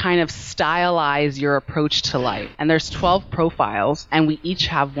to kind of stylize your approach to life. And there's 12 profiles, and we each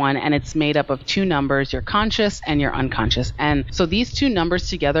have one, and it's made up of 2 numbers, your conscious and your unconscious. And so these 2 numbers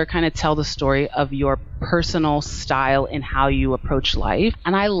together kind of tell the story of your personal style in how you approach life.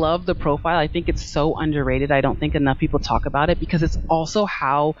 And I love the profile. I think it's so underrated. I don't think enough people talk about it because it's also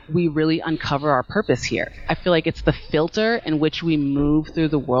how we really uncover our purpose here. I feel like it's the filter in which we move through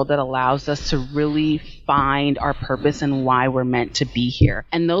the world that allows us to really find our purpose and why we're meant to be here.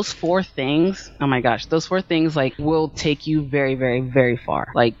 And those 4 things, oh my gosh, those 4 things like will take you very, very, very far.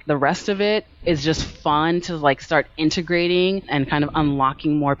 Like the rest of it is just fun to like start integrating and kind of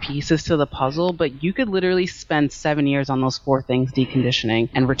unlocking more pieces to the puzzle. But you could literally spend 7 years on those 4 things, deconditioning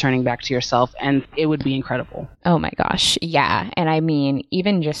and returning back to yourself, and it would be incredible. Oh my gosh. Yeah. And I mean,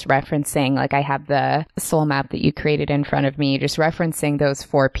 even just referencing, like I have the soul map that you created in front of me, just referencing those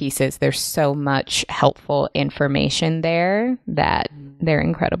 4 pieces, there's so much helpful information there that they're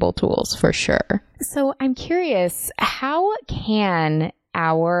incredible tools for sure. So I'm curious, how can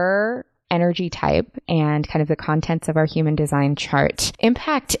our energy type and kind of the contents of our human design chart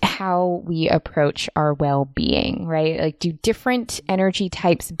impact how we approach our well-being, right? Like, do different energy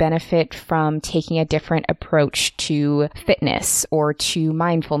types benefit from taking a different approach to fitness or to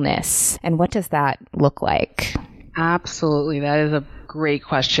mindfulness? And what does that look like? Absolutely. That is a great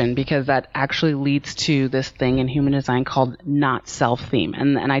question because that actually leads to this thing in human design called not self theme.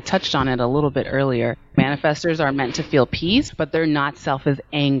 And I touched on it a little bit earlier. Manifestors are meant to feel peace, but their not self is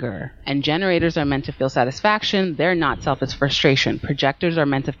anger. And generators are meant to feel satisfaction. Their not self is frustration. Projectors are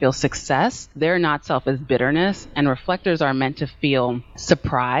meant to feel success. Their not self is bitterness. And reflectors are meant to feel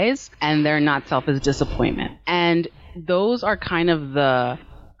surprise. And their not self is disappointment. And those are kind of the,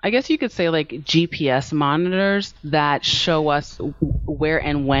 I guess you could say, like GPS monitors that show us where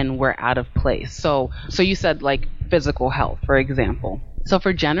and when we're out of place. So you said like physical health, for example. So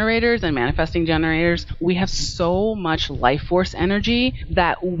for generators and manifesting generators, we have so much life force energy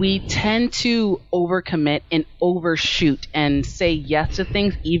that we tend to overcommit and overshoot and say yes to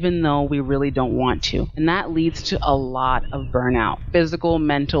things even though we really don't want to. And that leads to a lot of burnout, physical,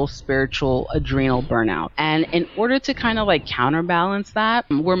 mental, spiritual, adrenal burnout. And in order to kind of like counterbalance that,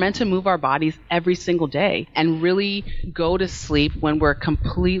 we're meant to move our bodies every single day and really go to sleep when we're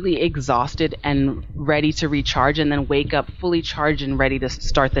completely exhausted and ready to recharge, and then wake up fully charged and ready to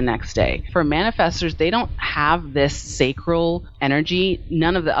start the next day. For manifestors, they don't have this sacral energy.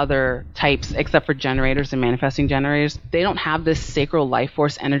 None of the other types, except for generators and manifesting generators, they don't have this sacral life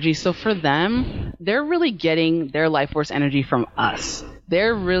force energy. So for them, they're really getting their life force energy from us.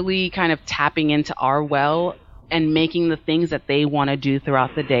 They're really kind of tapping into our well and making the things that they want to do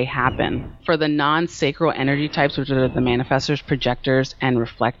throughout the day happen. For the non-sacral energy types, which are the manifestors, projectors, and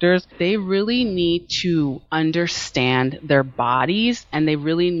reflectors, they really need to understand their bodies, and they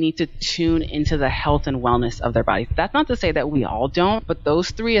really need to tune into the health and wellness of their bodies. That's not to say that we all don't, but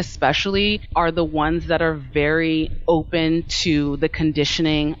those three especially are the ones that are very open to the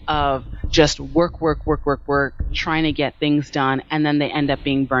conditioning of just work, trying to get things done, and then they end up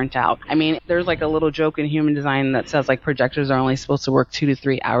being burnt out. I mean, there's like a little joke in human design that says like projectors are only supposed to work 2 to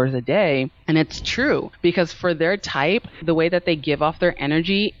 3 hours a day. And it's true, because for their type, the way that they give off their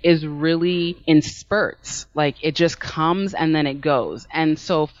energy is really in spurts. Like it just comes and then it goes. And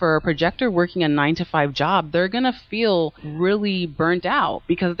so for a projector working a 9 to 5 job, they're going to feel really burnt out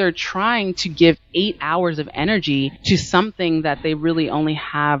because they're trying to give 8 hours of energy to something that they really only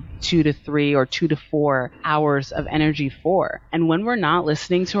have 2 to 3 or 2 to 4 hours of energy for. And when we're not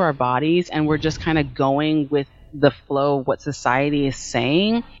listening to our bodies and we're just kind of going with the flow of what society is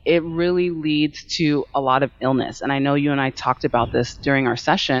saying, it really leads to a lot of illness. And I know you and I talked about this during our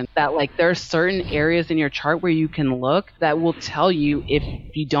session, that like there are certain areas in your chart where you can look that will tell you if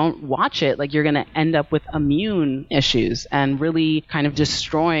you don't watch it, like you're going to end up with immune issues and really kind of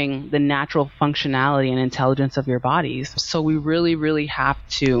destroying the natural functionality and intelligence of your bodies. So we really have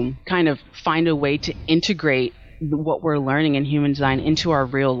to kind of find a way to integrate what we're learning in human design into our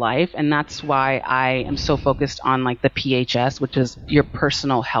real life. And that's why I am so focused on like the PHS, which is your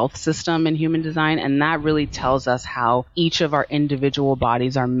personal health system in human design. And that really tells us how each of our individual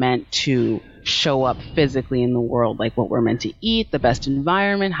bodies are meant to show up physically in the world, like what we're meant to eat, the best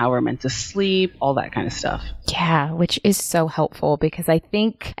environment, how we're meant to sleep, all that kind of stuff. Yeah, which is so helpful because I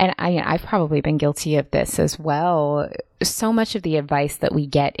think, and I've probably been guilty of this as well, so much of the advice that we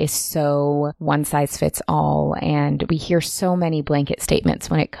get is so one size fits all, and we hear so many blanket statements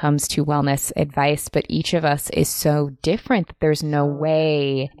when it comes to wellness advice, but each of us is so different that there's no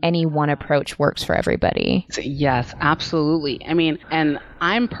way any one approach works for everybody. Yes, absolutely. I mean, and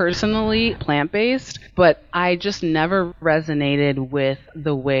I'm personally plant-based, but I just never resonated with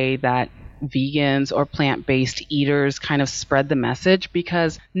the way that vegans or plant-based eaters kind of spread the message,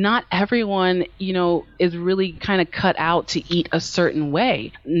 because not everyone, is really kind of cut out to eat a certain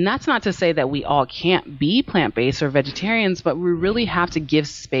way. And that's not to say that we all can't be plant-based or vegetarians, but we really have to give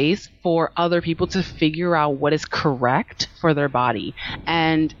space for other people to figure out what is correct for their body.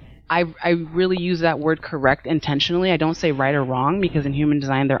 And I really use that word correct intentionally. I don't say right or wrong, because in human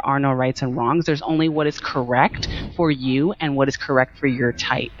design, there are no rights and wrongs. There's only what is correct for you and what is correct for your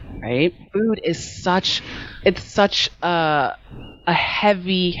type, right? Food is such a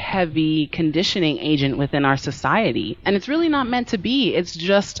heavy conditioning agent within our society. And it's really not meant to be. It's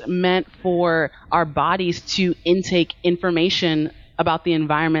just meant for our bodies to intake information about the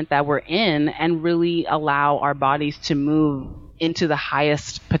environment that we're in and really allow our bodies to move into the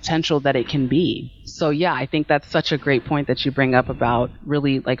highest potential that it can be. So yeah, I think that's such a great point that you bring up about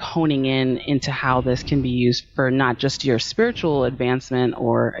really like honing into how this can be used for not just your spiritual advancement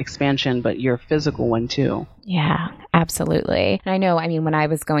or expansion, but your physical one too. Yeah, absolutely. And I know, when I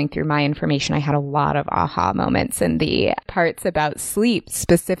was going through my information, I had a lot of aha moments, and the parts about sleep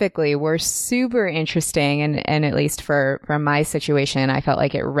specifically were super interesting. And at least for my situation, I felt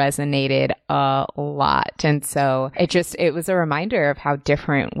like it resonated a lot. And so it was a reminder of how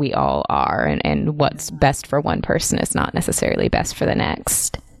different we all are, and what's best for one person is not necessarily best for the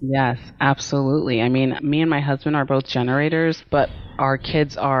next. Yes, absolutely. Me and my husband are both generators, but our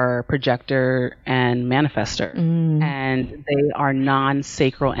kids are projector and manifestor. And they are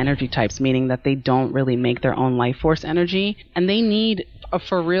non-sacral energy types, meaning that they don't really make their own life force energy, and they need a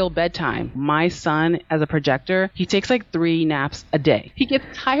for real bedtime. My son, as a projector, he takes like 3 naps a day. He gets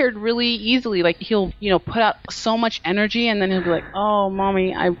tired really easily. Like he'll, put out so much energy, and then he'll be like, "Oh,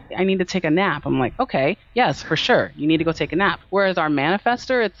 mommy, I need to take a nap." I'm like, "Okay, yes, for sure. You need to go take a nap." Whereas our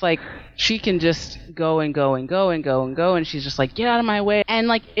manifestor, it's like she can just go and go and go and go and go. And she's just like, get out of my way. And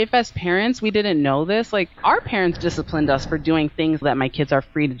like, if as parents, we didn't know this, like our parents disciplined us for doing things that my kids are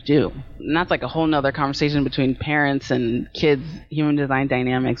free to do. And that's like a whole nother conversation between parents and kids, human design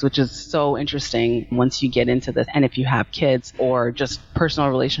dynamics, which is so interesting once you get into this. And if you have kids or just personal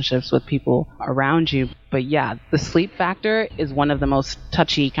relationships with people around you. But yeah, the sleep factor is one of the most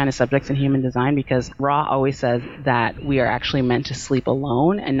touchy kind of subjects in human design, because Ra always says that we are actually meant to sleep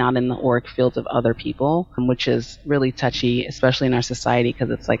alone and not in the auric fields of other people, which is really touchy, especially in our society, because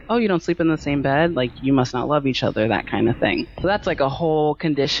it's like, oh, you don't sleep in the same bed? Like, you must not love each other, that kind of thing. So that's like a whole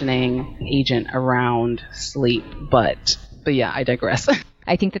conditioning agent around sleep. But yeah, I digress.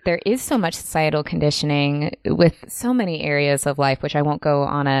 I think that there is so much societal conditioning with so many areas of life, which I won't go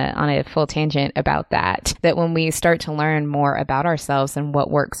on a full tangent about that when we start to learn more about ourselves and what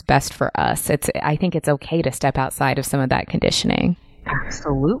works best for us, I think it's okay to step outside of some of that conditioning.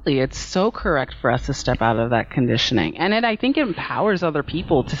 Absolutely. It's so correct for us to step out of that conditioning. And I think it empowers other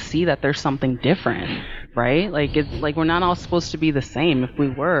people to see that there's something different, right? Like, it's like we're not all supposed to be the same. If we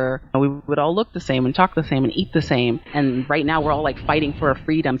were, we would all look the same and talk the same and eat the same. And right now we're all like fighting for a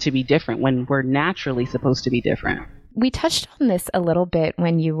freedom to be different when we're naturally supposed to be different. We touched on this a little bit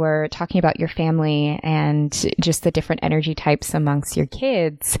when you were talking about your family and just the different energy types amongst your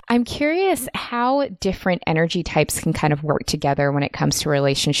kids. I'm curious how different energy types can kind of work together when it comes to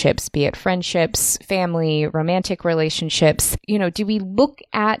relationships, be it friendships, family, romantic relationships. You know, do we look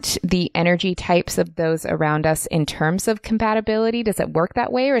at the energy types of those around us in terms of compatibility? Does it work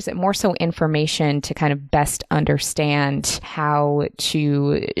that way? Or is it more so information to kind of best understand how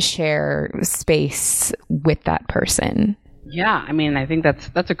to share space with that person? Yeah, I mean, I think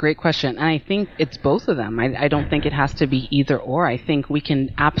that's a great question. And I think it's both of them. I don't think it has to be either or. I think we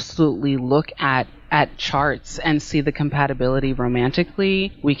can absolutely look at charts and see the compatibility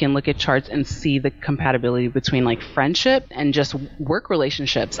romantically. We can look at charts and see the compatibility between like friendship and just work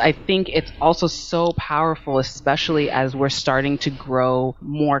relationships. I think it's also so powerful, especially as we're starting to grow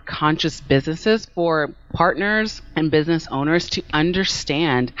more conscious businesses, for partners and business owners to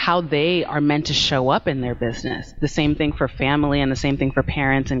understand how they are meant to show up in their business. The same thing for family and the same thing for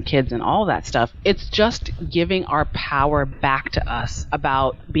parents and kids and all that stuff. It's just giving our power back to us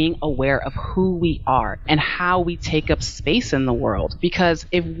about being aware of who we are and how we take up space in the world. Because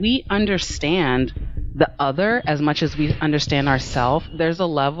if we understand the other as much as we understand ourselves, there's a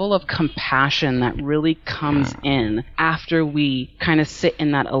level of compassion that really comes in after we kind of sit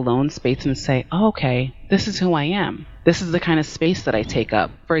in that alone space and say, oh, okay, this is who I am. This is the kind of space that I take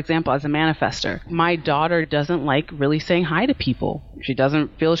up. For example, as a manifestor, my daughter doesn't like really saying hi to people. She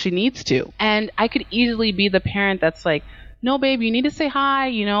doesn't feel she needs to. And I could easily be the parent that's like, no, babe, you need to say hi,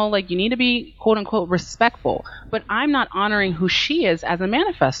 you know, like you need to be quote unquote respectful. But I'm not honoring who she is as a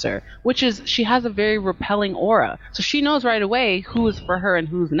manifestor, which is she has a very repelling aura. So she knows right away who is for her and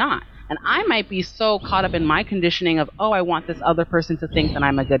who's not. And I might be so caught up in my conditioning of, oh, I want this other person to think that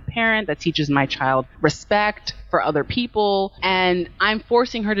I'm a good parent that teaches my child respect for other people. And I'm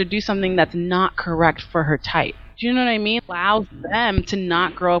forcing her to do something that's not correct for her type. Do you know what I mean? Allows them to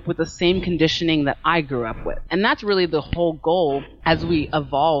not grow up with the same conditioning that I grew up with. And that's really the whole goal as we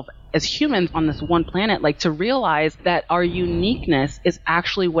evolve as humans on this one planet, like to realize that our uniqueness is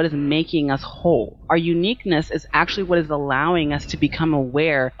actually what is making us whole. Our uniqueness is actually what is allowing us to become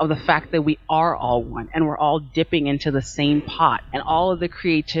aware of the fact that we are all one and we're all dipping into the same pot, and all of the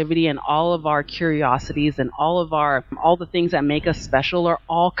creativity and all of our curiosities and all the things that make us special are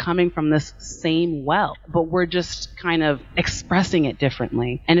all coming from this same well, but we're just kind of expressing it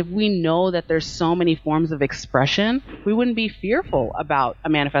differently. And if we know that there's so many forms of expression, we wouldn't be fearful about a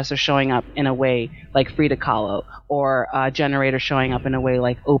manifestor showing up in a way like Frida Kahlo or a generator showing up in a way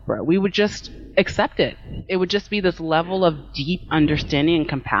like Oprah. We would just accept it. It would just be this level of deep understanding and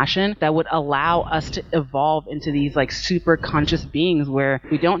compassion that would allow us to evolve into these like super conscious beings where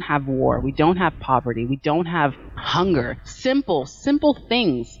we don't have war, we don't have poverty, we don't have hunger. Simple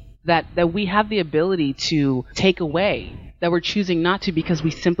things that we have the ability to take away that we're choosing not to because we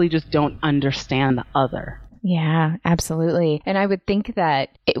simply just don't understand the other. Yeah, absolutely. And I would think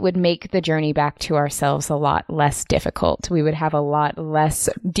that it would make the journey back to ourselves a lot less difficult. We would have a lot less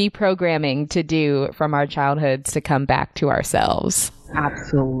deprogramming to do from our childhoods to come back to ourselves.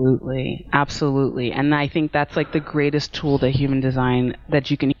 Absolutely. And I think that's like the greatest tool that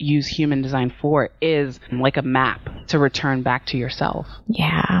you can use human design for, is like a map to return back to yourself.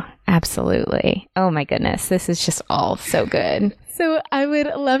 Yeah, absolutely. Oh my goodness. This is just all so good. So I would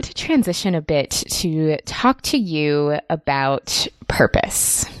love to transition a bit to talk to you about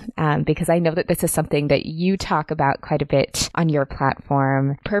purpose. because I know that this is something that you talk about quite a bit on your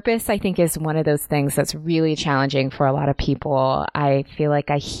platform. Purpose, I think, is one of those things that's really challenging for a lot of people. I feel like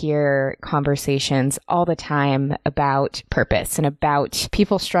I hear conversations all the time about purpose and about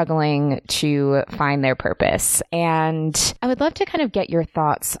people struggling to find their purpose. And I would love to kind of get your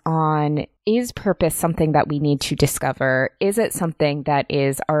thoughts on, is purpose something that we need to discover? Is it something that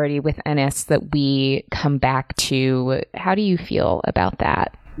is already within us that we come back to? How do you feel about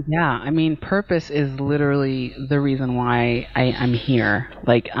that? Yeah, I mean, purpose is literally the reason why I'm here.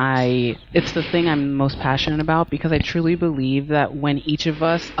 It's the thing I'm most passionate about, because I truly believe that when each of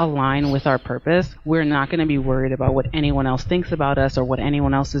us align with our purpose, we're not going to be worried about what anyone else thinks about us or what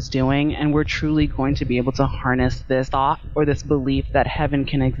anyone else is doing. And we're truly going to be able to harness this thought or this belief that heaven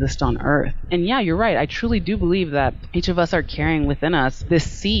can exist on earth. And yeah, you're right. I truly do believe that each of us are carrying within us this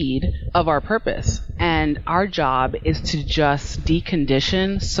seed of our purpose. And our job is to just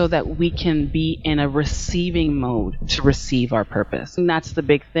decondition so that we can be in a receiving mode to receive our purpose. And that's the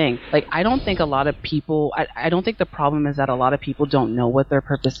big thing. I don't think a lot of people, I don't think the problem is that a lot of people don't know what their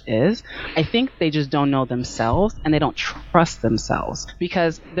purpose is. I think they just don't know themselves and they don't trust themselves,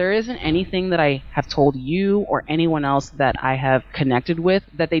 because there isn't anything that I have told you or anyone else that I have connected with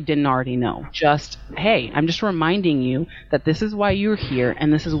that they didn't already know. Just, hey, I'm just reminding you that this is why you're here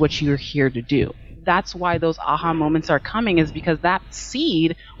and this is what you're here to do. That's why those aha moments are coming, is because that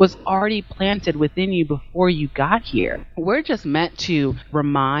seed was already planted within you before you got here. We're just meant to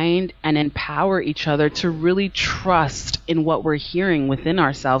remind and empower each other to really trust in what we're hearing within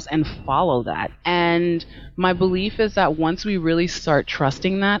ourselves and follow that. And my belief is that once we really start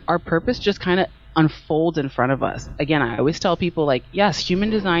trusting that, our purpose just kind of unfolds in front of us. Again, I always tell people, yes, human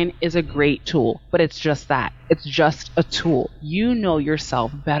design is a great tool, but it's just that. It's just a tool. You know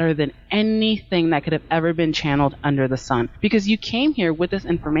yourself better than anything that could have ever been channeled under the sun, because you came here with this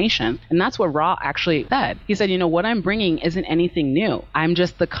information. And that's what Ra actually said. He said, what I'm bringing isn't anything new. I'm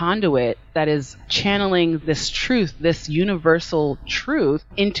just the conduit that is channeling this truth, this universal truth,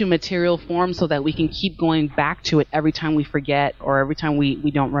 into material form so that we can keep going back to it every time we forget or every time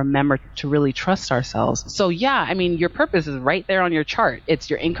we don't remember to really trust ourselves. So yeah, I mean, your purpose is right there on your chart. It's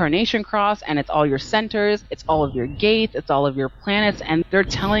your incarnation cross, and it's all your centers, it's all of your gates, it's all of your planets, and they're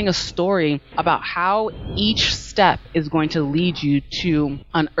telling a story about how each step is going to lead you to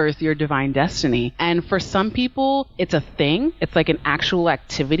unearth your divine destiny. And for some people, it's a thing. It's like an actual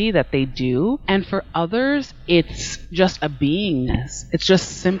activity that they do. And for others, it's just a beingness. It's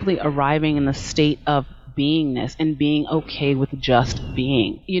just simply arriving in the state of beingness and being okay with just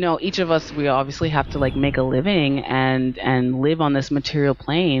being. Each of us, we obviously have to make a living and live on this material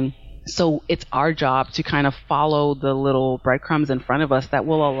plane. So it's our job to kind of follow the little breadcrumbs in front of us that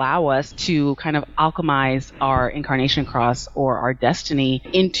will allow us to kind of alchemize our incarnation cross or our destiny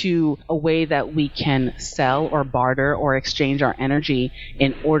into a way that we can sell or barter or exchange our energy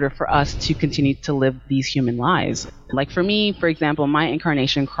in order for us to continue to live these human lives. Like for me, for example, my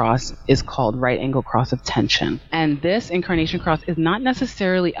incarnation cross is called right angle cross of tension. And this incarnation cross is not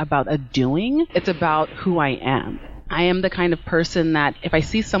necessarily about a doing, it's about who I am. I am the kind of person that if I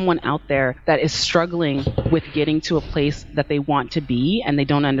see someone out there that is struggling with getting to a place that they want to be and they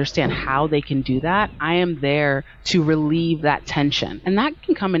don't understand how they can do that, I am there to relieve that tension. And that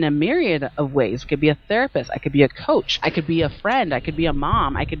can come in a myriad of ways. I could be a therapist, I could be a coach, I could be a friend, I could be a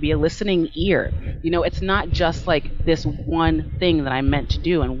mom, I could be a listening ear. It's not just this one thing that I'm meant to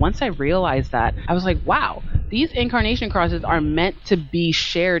do. And once I realized that, I was like, wow, these incarnation crosses are meant to be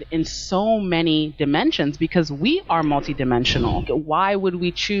shared in so many dimensions because we are multidimensional. Why would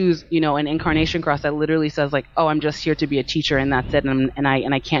we choose, an incarnation cross that literally says oh, I'm just here to be a teacher and that's it, and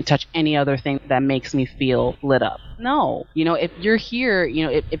I can't touch any other thing that makes me feel lit up? No. If you're here,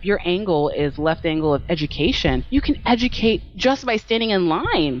 if your angle is left angle of education, you can educate just by standing in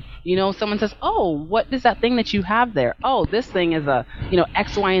line. Someone says, oh, what is that thing that you have there? Oh, this thing is a,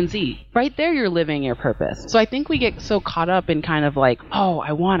 X, Y, and Z. Right there, you're living your purpose. So I think we get so caught up in kind of oh,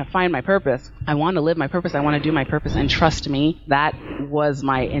 I want to find my purpose. I want to live my purpose. I want to do my purpose. And trust me, that was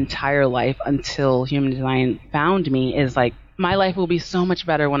my entire life until human design found me, is my life will be so much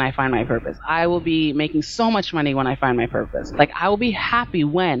better when I find my purpose. I will be making so much money when I find my purpose. I will be happy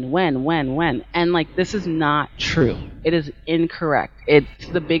when. And this is not true. It is incorrect. It's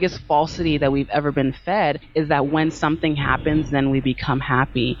the biggest falsity that we've ever been fed, is that when something happens, then we become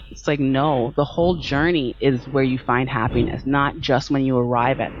happy. It's no, the whole journey is where you find happiness, not just when you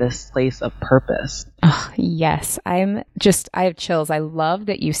arrive at this place of purpose. Oh, yes. I have chills. I love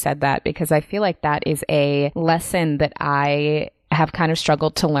that you said that, because I feel like that is a lesson that I have kind of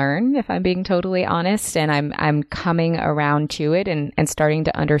struggled to learn, if I'm being totally honest. And I'm coming around to it and starting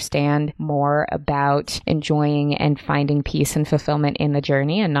to understand more about enjoying and finding peace and fulfillment in the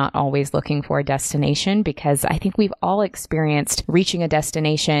journey and not always looking for a destination, because I think we've all experienced reaching a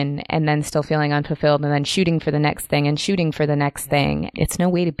destination and then still feeling unfulfilled and then shooting for the next thing and shooting for the next thing. It's no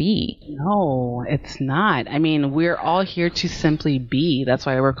way to be. No, it's not. I mean, we're all here to simply be. That's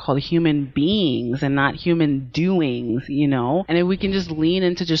why we're called human beings and not human doings, you know? And if we can just lean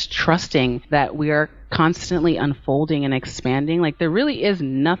into just trusting that we are constantly unfolding and expanding, like there really is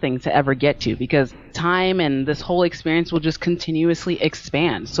nothing to ever get to, because time and this whole experience will just continuously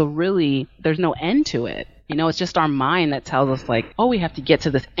expand. So really, there's no end to it. You know, it's just our mind that tells us like, oh, we have to get to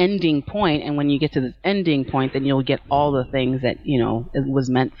this ending point. And when you get to this ending point, then you'll get all the things that, you know, it was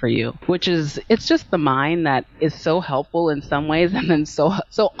meant for you, which is, it's just the mind that is so helpful in some ways and then so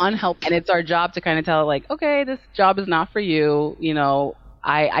unhelpful. And it's our job to kind of tell it like, okay, this job is not for you. You know,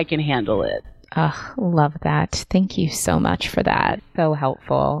 I can handle it. Love that. Thank you so much for that. So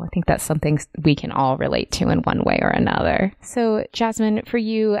helpful. I think that's something we can all relate to in one way or another. So Jasmine, for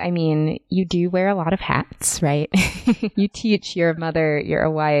you, I mean, you do wear a lot of hats, right? You teach, you're a mother, you're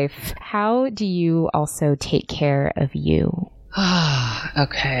a wife. How do you also take care of you?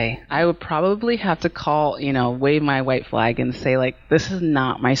 Okay. I would probably have to wave my white flag and say like, this is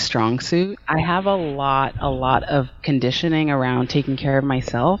not my strong suit. I have a lot of conditioning around taking care of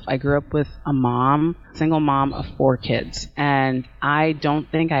myself. I grew up with a single mom of 4 kids, and I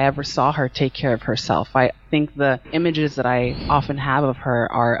don't think I ever saw her take care of herself. I think the images that I often have of her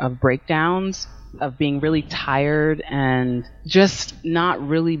are of breakdowns, of being really tired and just not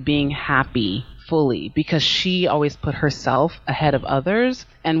really being happy fully, because she always put herself ahead of others,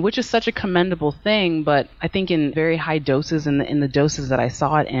 and which is such a commendable thing. But I think in very high doses, in the doses that I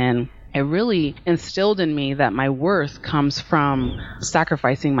saw it in, it really instilled in me that my worth comes from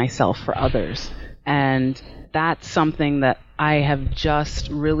sacrificing myself for others. And that's something that I have just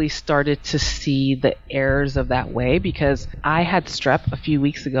really started to see the errors of that way, because I had strep a few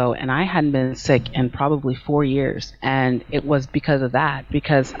weeks ago and I hadn't been sick in probably 4 years. And it was because of that,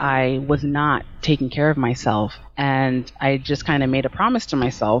 because I was not taking care of myself. And I just kind of made a promise to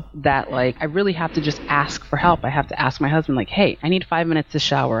myself that like, I really have to just ask for help. I have to ask my husband like, hey, I need 5 minutes to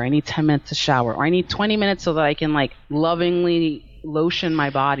shower. I need 10 minutes to shower, or I need 20 minutes so that I can like lovingly lotion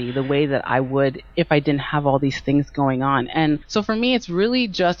my body the way that I would if I didn't have all these things going on. And so for me, it's really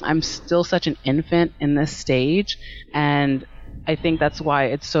just, I'm still such an infant in this stage. And I think that's why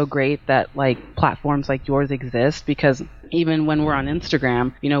it's so great that like platforms like yours exist, because even when we're on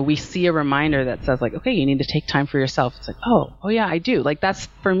Instagram, you know, we see a reminder that says like, okay, you need to take time for yourself. It's like, oh yeah, I do. Like that's,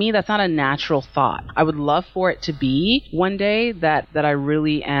 for me, that's not a natural thought. I would love for it to be one day that I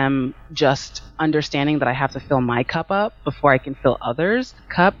really am just understanding that I have to fill my cup up before I can fill others'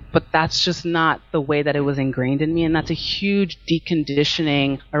 cup. But that's just not the way that it was ingrained in me. And that's a huge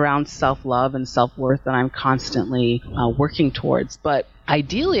deconditioning around self-love and self-worth that I'm constantly working towards. But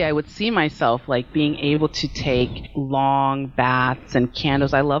ideally, I would see myself like being able to take long baths and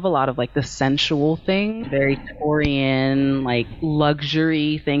candles. I love a lot of like the sensual things, very Victorian, like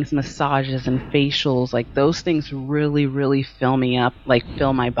luxury things, massages and facials. Like those things really, really fill me up, like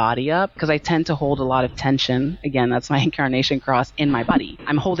fill my body up, because I tend to hold a lot of tension. Again, that's my incarnation cross in my body.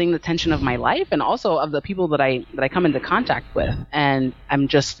 I'm holding the tension of my life and also of the people that I come into contact with. And I'm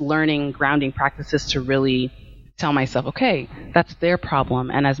just learning grounding practices to really tell myself, okay, that's their problem.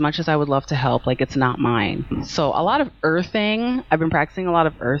 And as much as I would love to help, like it's not mine. So a lot of earthing, I've been practicing a lot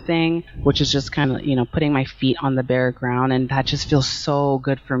of earthing, which is just kind of, you know, putting my feet on the bare ground. And that just feels so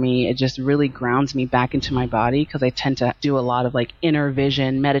good for me. It just really grounds me back into my body, because I tend to do a lot of like inner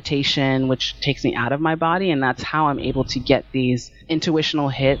vision meditation, which takes me out of my body. And that's how I'm able to get these intuitional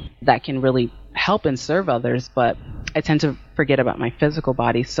hits that can really help and serve others, but I tend to forget about my physical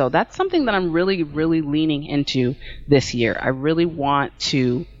body. So that's something that I'm really, really leaning into this year. I really want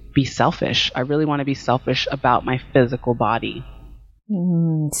to be selfish. I really want to be selfish about my physical body.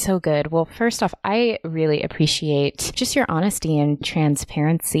 So good. Well, first off, I really appreciate just your honesty and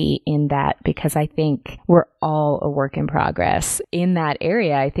transparency in that, because I think we're all a work in progress in that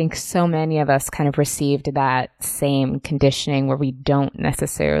area. I think so many of us kind of received that same conditioning where we don't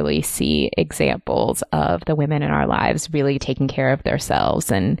necessarily see examples of the women in our lives really taking care of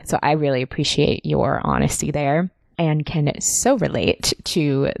themselves. And so I really appreciate your honesty there, and can so relate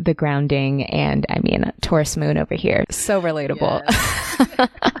to the grounding. And I mean, Taurus moon over here. So relatable. Yes.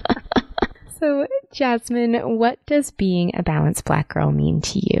 So, Jasmine, what does being a balanced Black girl mean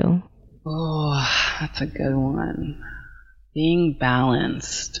to you? Oh, that's a good one. Being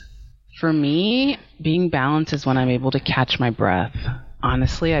balanced. For me, being balanced is when I'm able to catch my breath.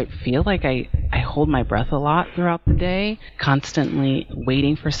 Honestly, I feel like I hold my breath a lot throughout the day, constantly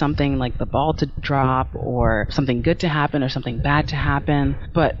waiting for something like the ball to drop or something good to happen or something bad to happen.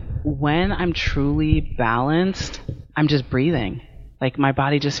 But when I'm truly balanced, I'm just breathing. Like my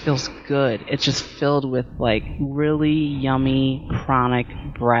body just feels good. It's just filled with like really yummy pranic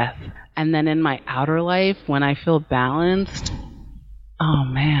breath. And then in my outer life, when I feel balanced, oh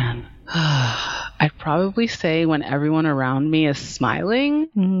man, I'd probably say when everyone around me is smiling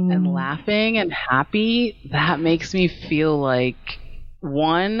and laughing and happy, that makes me feel like,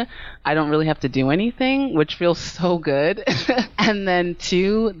 one, I don't really have to do anything, which feels so good. And then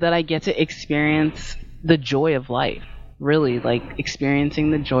two, that I get to experience the joy of life. Really, like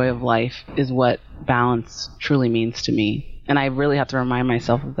experiencing the joy of life is what balance truly means to me. And I really have to remind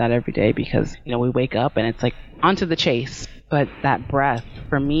myself of that every day because, we wake up and it's like on to the chase. But that breath,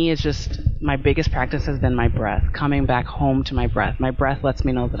 for me, is just my biggest practice has been my breath, coming back home to my breath. My breath lets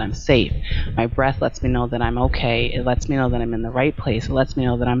me know that I'm safe. My breath lets me know that I'm okay. It lets me know that I'm in the right place. It lets me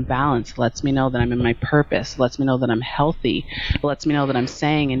know that I'm balanced. It lets me know that I'm in my purpose. It lets me know that I'm healthy. It lets me know that I'm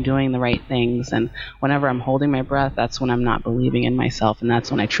saying and doing the right things. And whenever I'm holding my breath, that's when I'm not believing in myself. And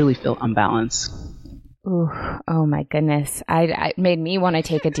that's when I truly feel unbalanced. Ooh, oh my goodness. I made me want to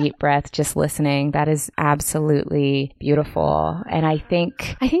take a deep breath just listening. That is absolutely beautiful. And I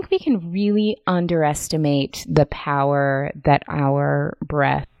think we can really underestimate the power that our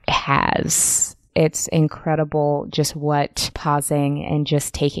breath has. It's incredible just what pausing and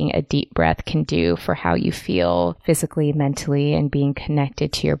just taking a deep breath can do for how you feel physically, mentally, and being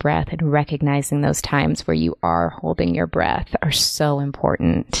connected to your breath and recognizing those times where you are holding your breath are so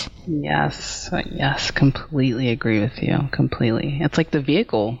important. Yes, completely agree with you. Completely. It's like the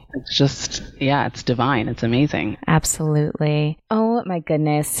vehicle. It's just, it's divine. It's amazing. Absolutely. Oh my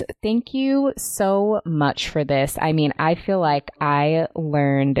goodness. Thank you so much for this. I mean, I feel like I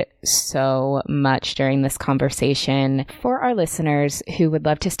learned so much during this conversation. For our listeners who would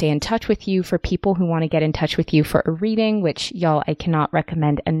love to stay in touch with you, for people who want to get in touch with you for a reading, which y'all, I cannot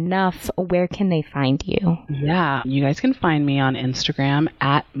recommend enough, where can they find you? Yeah, you guys can find me on Instagram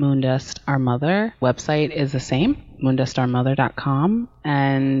at MoondustOurMother. Website is the same, moondustourmother.com.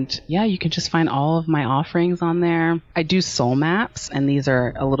 And you can just find all of my offerings on there. I do soul maps, and these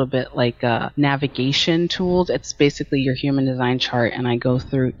are a little bit like navigation tools. It's basically your human design chart, and I go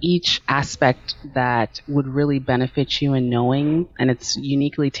through each aspect that would really benefit you in knowing, and it's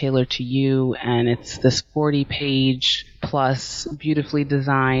uniquely tailored to you, and it's this 40-page plus beautifully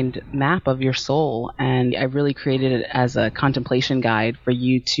designed map of your soul. And I really created it as a contemplation guide for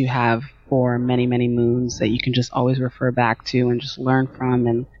you to have for many, many moons that you can just always refer back to and just learn from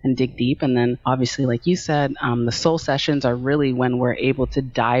and dig deep. And then obviously, like you said, the soul sessions are really when we're able to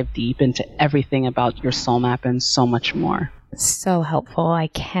dive deep into everything about your soul map and so much more. So helpful. I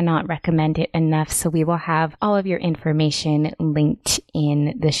cannot recommend it enough. So we will have all of your information linked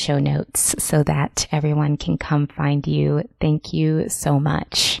in the show notes so that everyone can come find you. Thank you so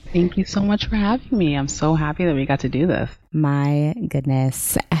much. Thank you so much for having me. I'm so happy that we got to do this. My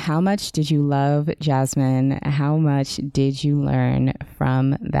goodness. How much did you love Jasmine? How much did you learn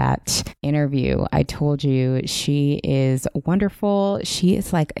from that interview? I told you she is wonderful. She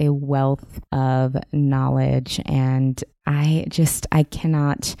is like a wealth of knowledge, and I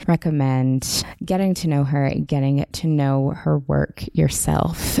cannot recommend getting to know her, getting to know her work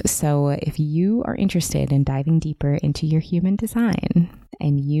yourself. So if you are interested in diving deeper into your human design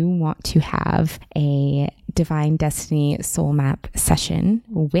and you want to have a Divine Destiny Soul Map session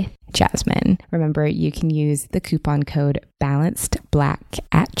with Jasmine, remember you can use the coupon code BALANCEDBLACK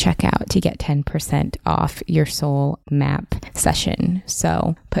at checkout to get 10% off your soul map session.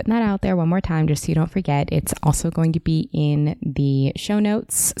 So putting that out there one more time, just so you don't forget. It's also going to be in the show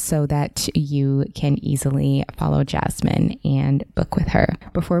notes so that you can easily follow Jasmine and book with her.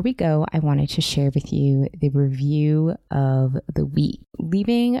 Before we go, I wanted to share with you the review of the week.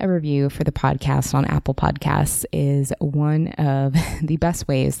 Leaving a review for the podcast on Apple Podcasts is one of the best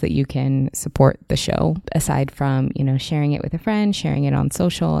ways that you can support the show, aside from, sharing it with a friend, sharing it on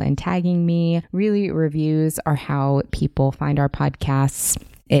social, and tagging me. Really, reviews are how people find our podcasts.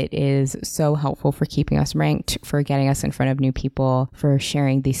 It is so helpful for keeping us ranked, for getting us in front of new people, for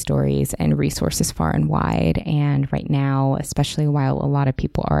sharing these stories and resources far and wide. And right now, especially while a lot of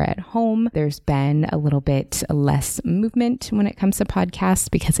people are at home, there's been a little bit less movement when it comes to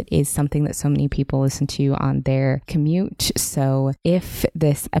podcasts because it is something that so many people listen to on their commute. So if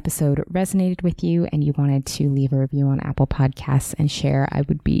this episode resonated with you and you wanted to leave a review on Apple Podcasts and share, I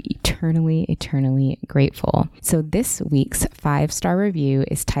would be eternally, eternally grateful. So this week's 5-star review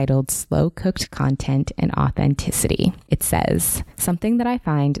is is titled Slow Cooked Content and Authenticity. It says, something that I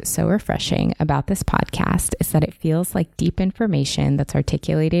find so refreshing about this podcast is that it feels like deep information that's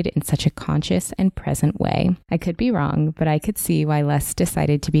articulated in such a conscious and present way. I could be wrong, but I could see why Les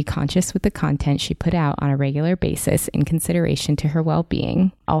decided to be conscious with the content she put out on a regular basis in consideration to her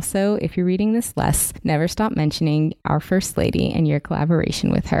well-being. Also, if you're reading this, Les, never stop mentioning our First Lady and your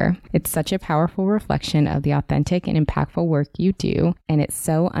collaboration with her. It's such a powerful reflection of the authentic and impactful work you do, and it's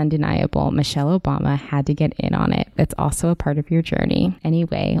so undeniable Michelle Obama had to get in on it. It's also a part of your journey.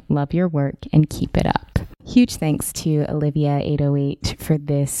 Anyway, love your work and keep it up. Huge thanks to Olivia808 for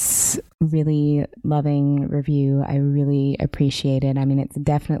this really loving review. I really appreciate it. I mean, it's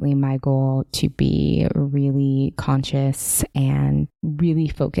definitely my goal to be really conscious and really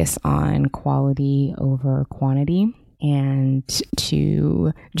focus on quality over quantity, and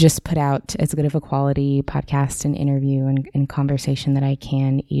to just put out as good of a quality podcast and interview and conversation that I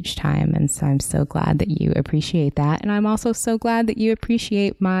can each time. And so I'm so glad that you appreciate that. And I'm also so glad that you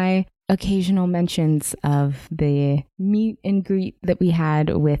appreciate my occasional mentions of the meet and greet that we had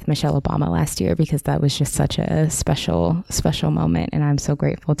with Michelle Obama last year, because that was just such a special moment, and I'm so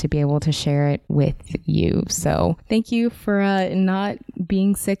grateful to be able to share it with you. So thank you for not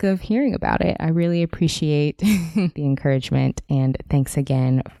being sick of hearing about it. I really appreciate the encouragement, and thanks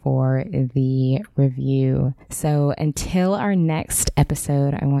again for the review. So until our next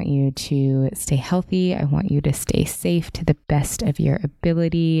episode, I want you to stay healthy. I want you to stay safe to the best of your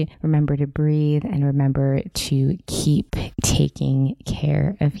ability. Remember to breathe, and remember to keep taking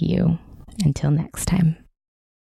care of you. Until next time.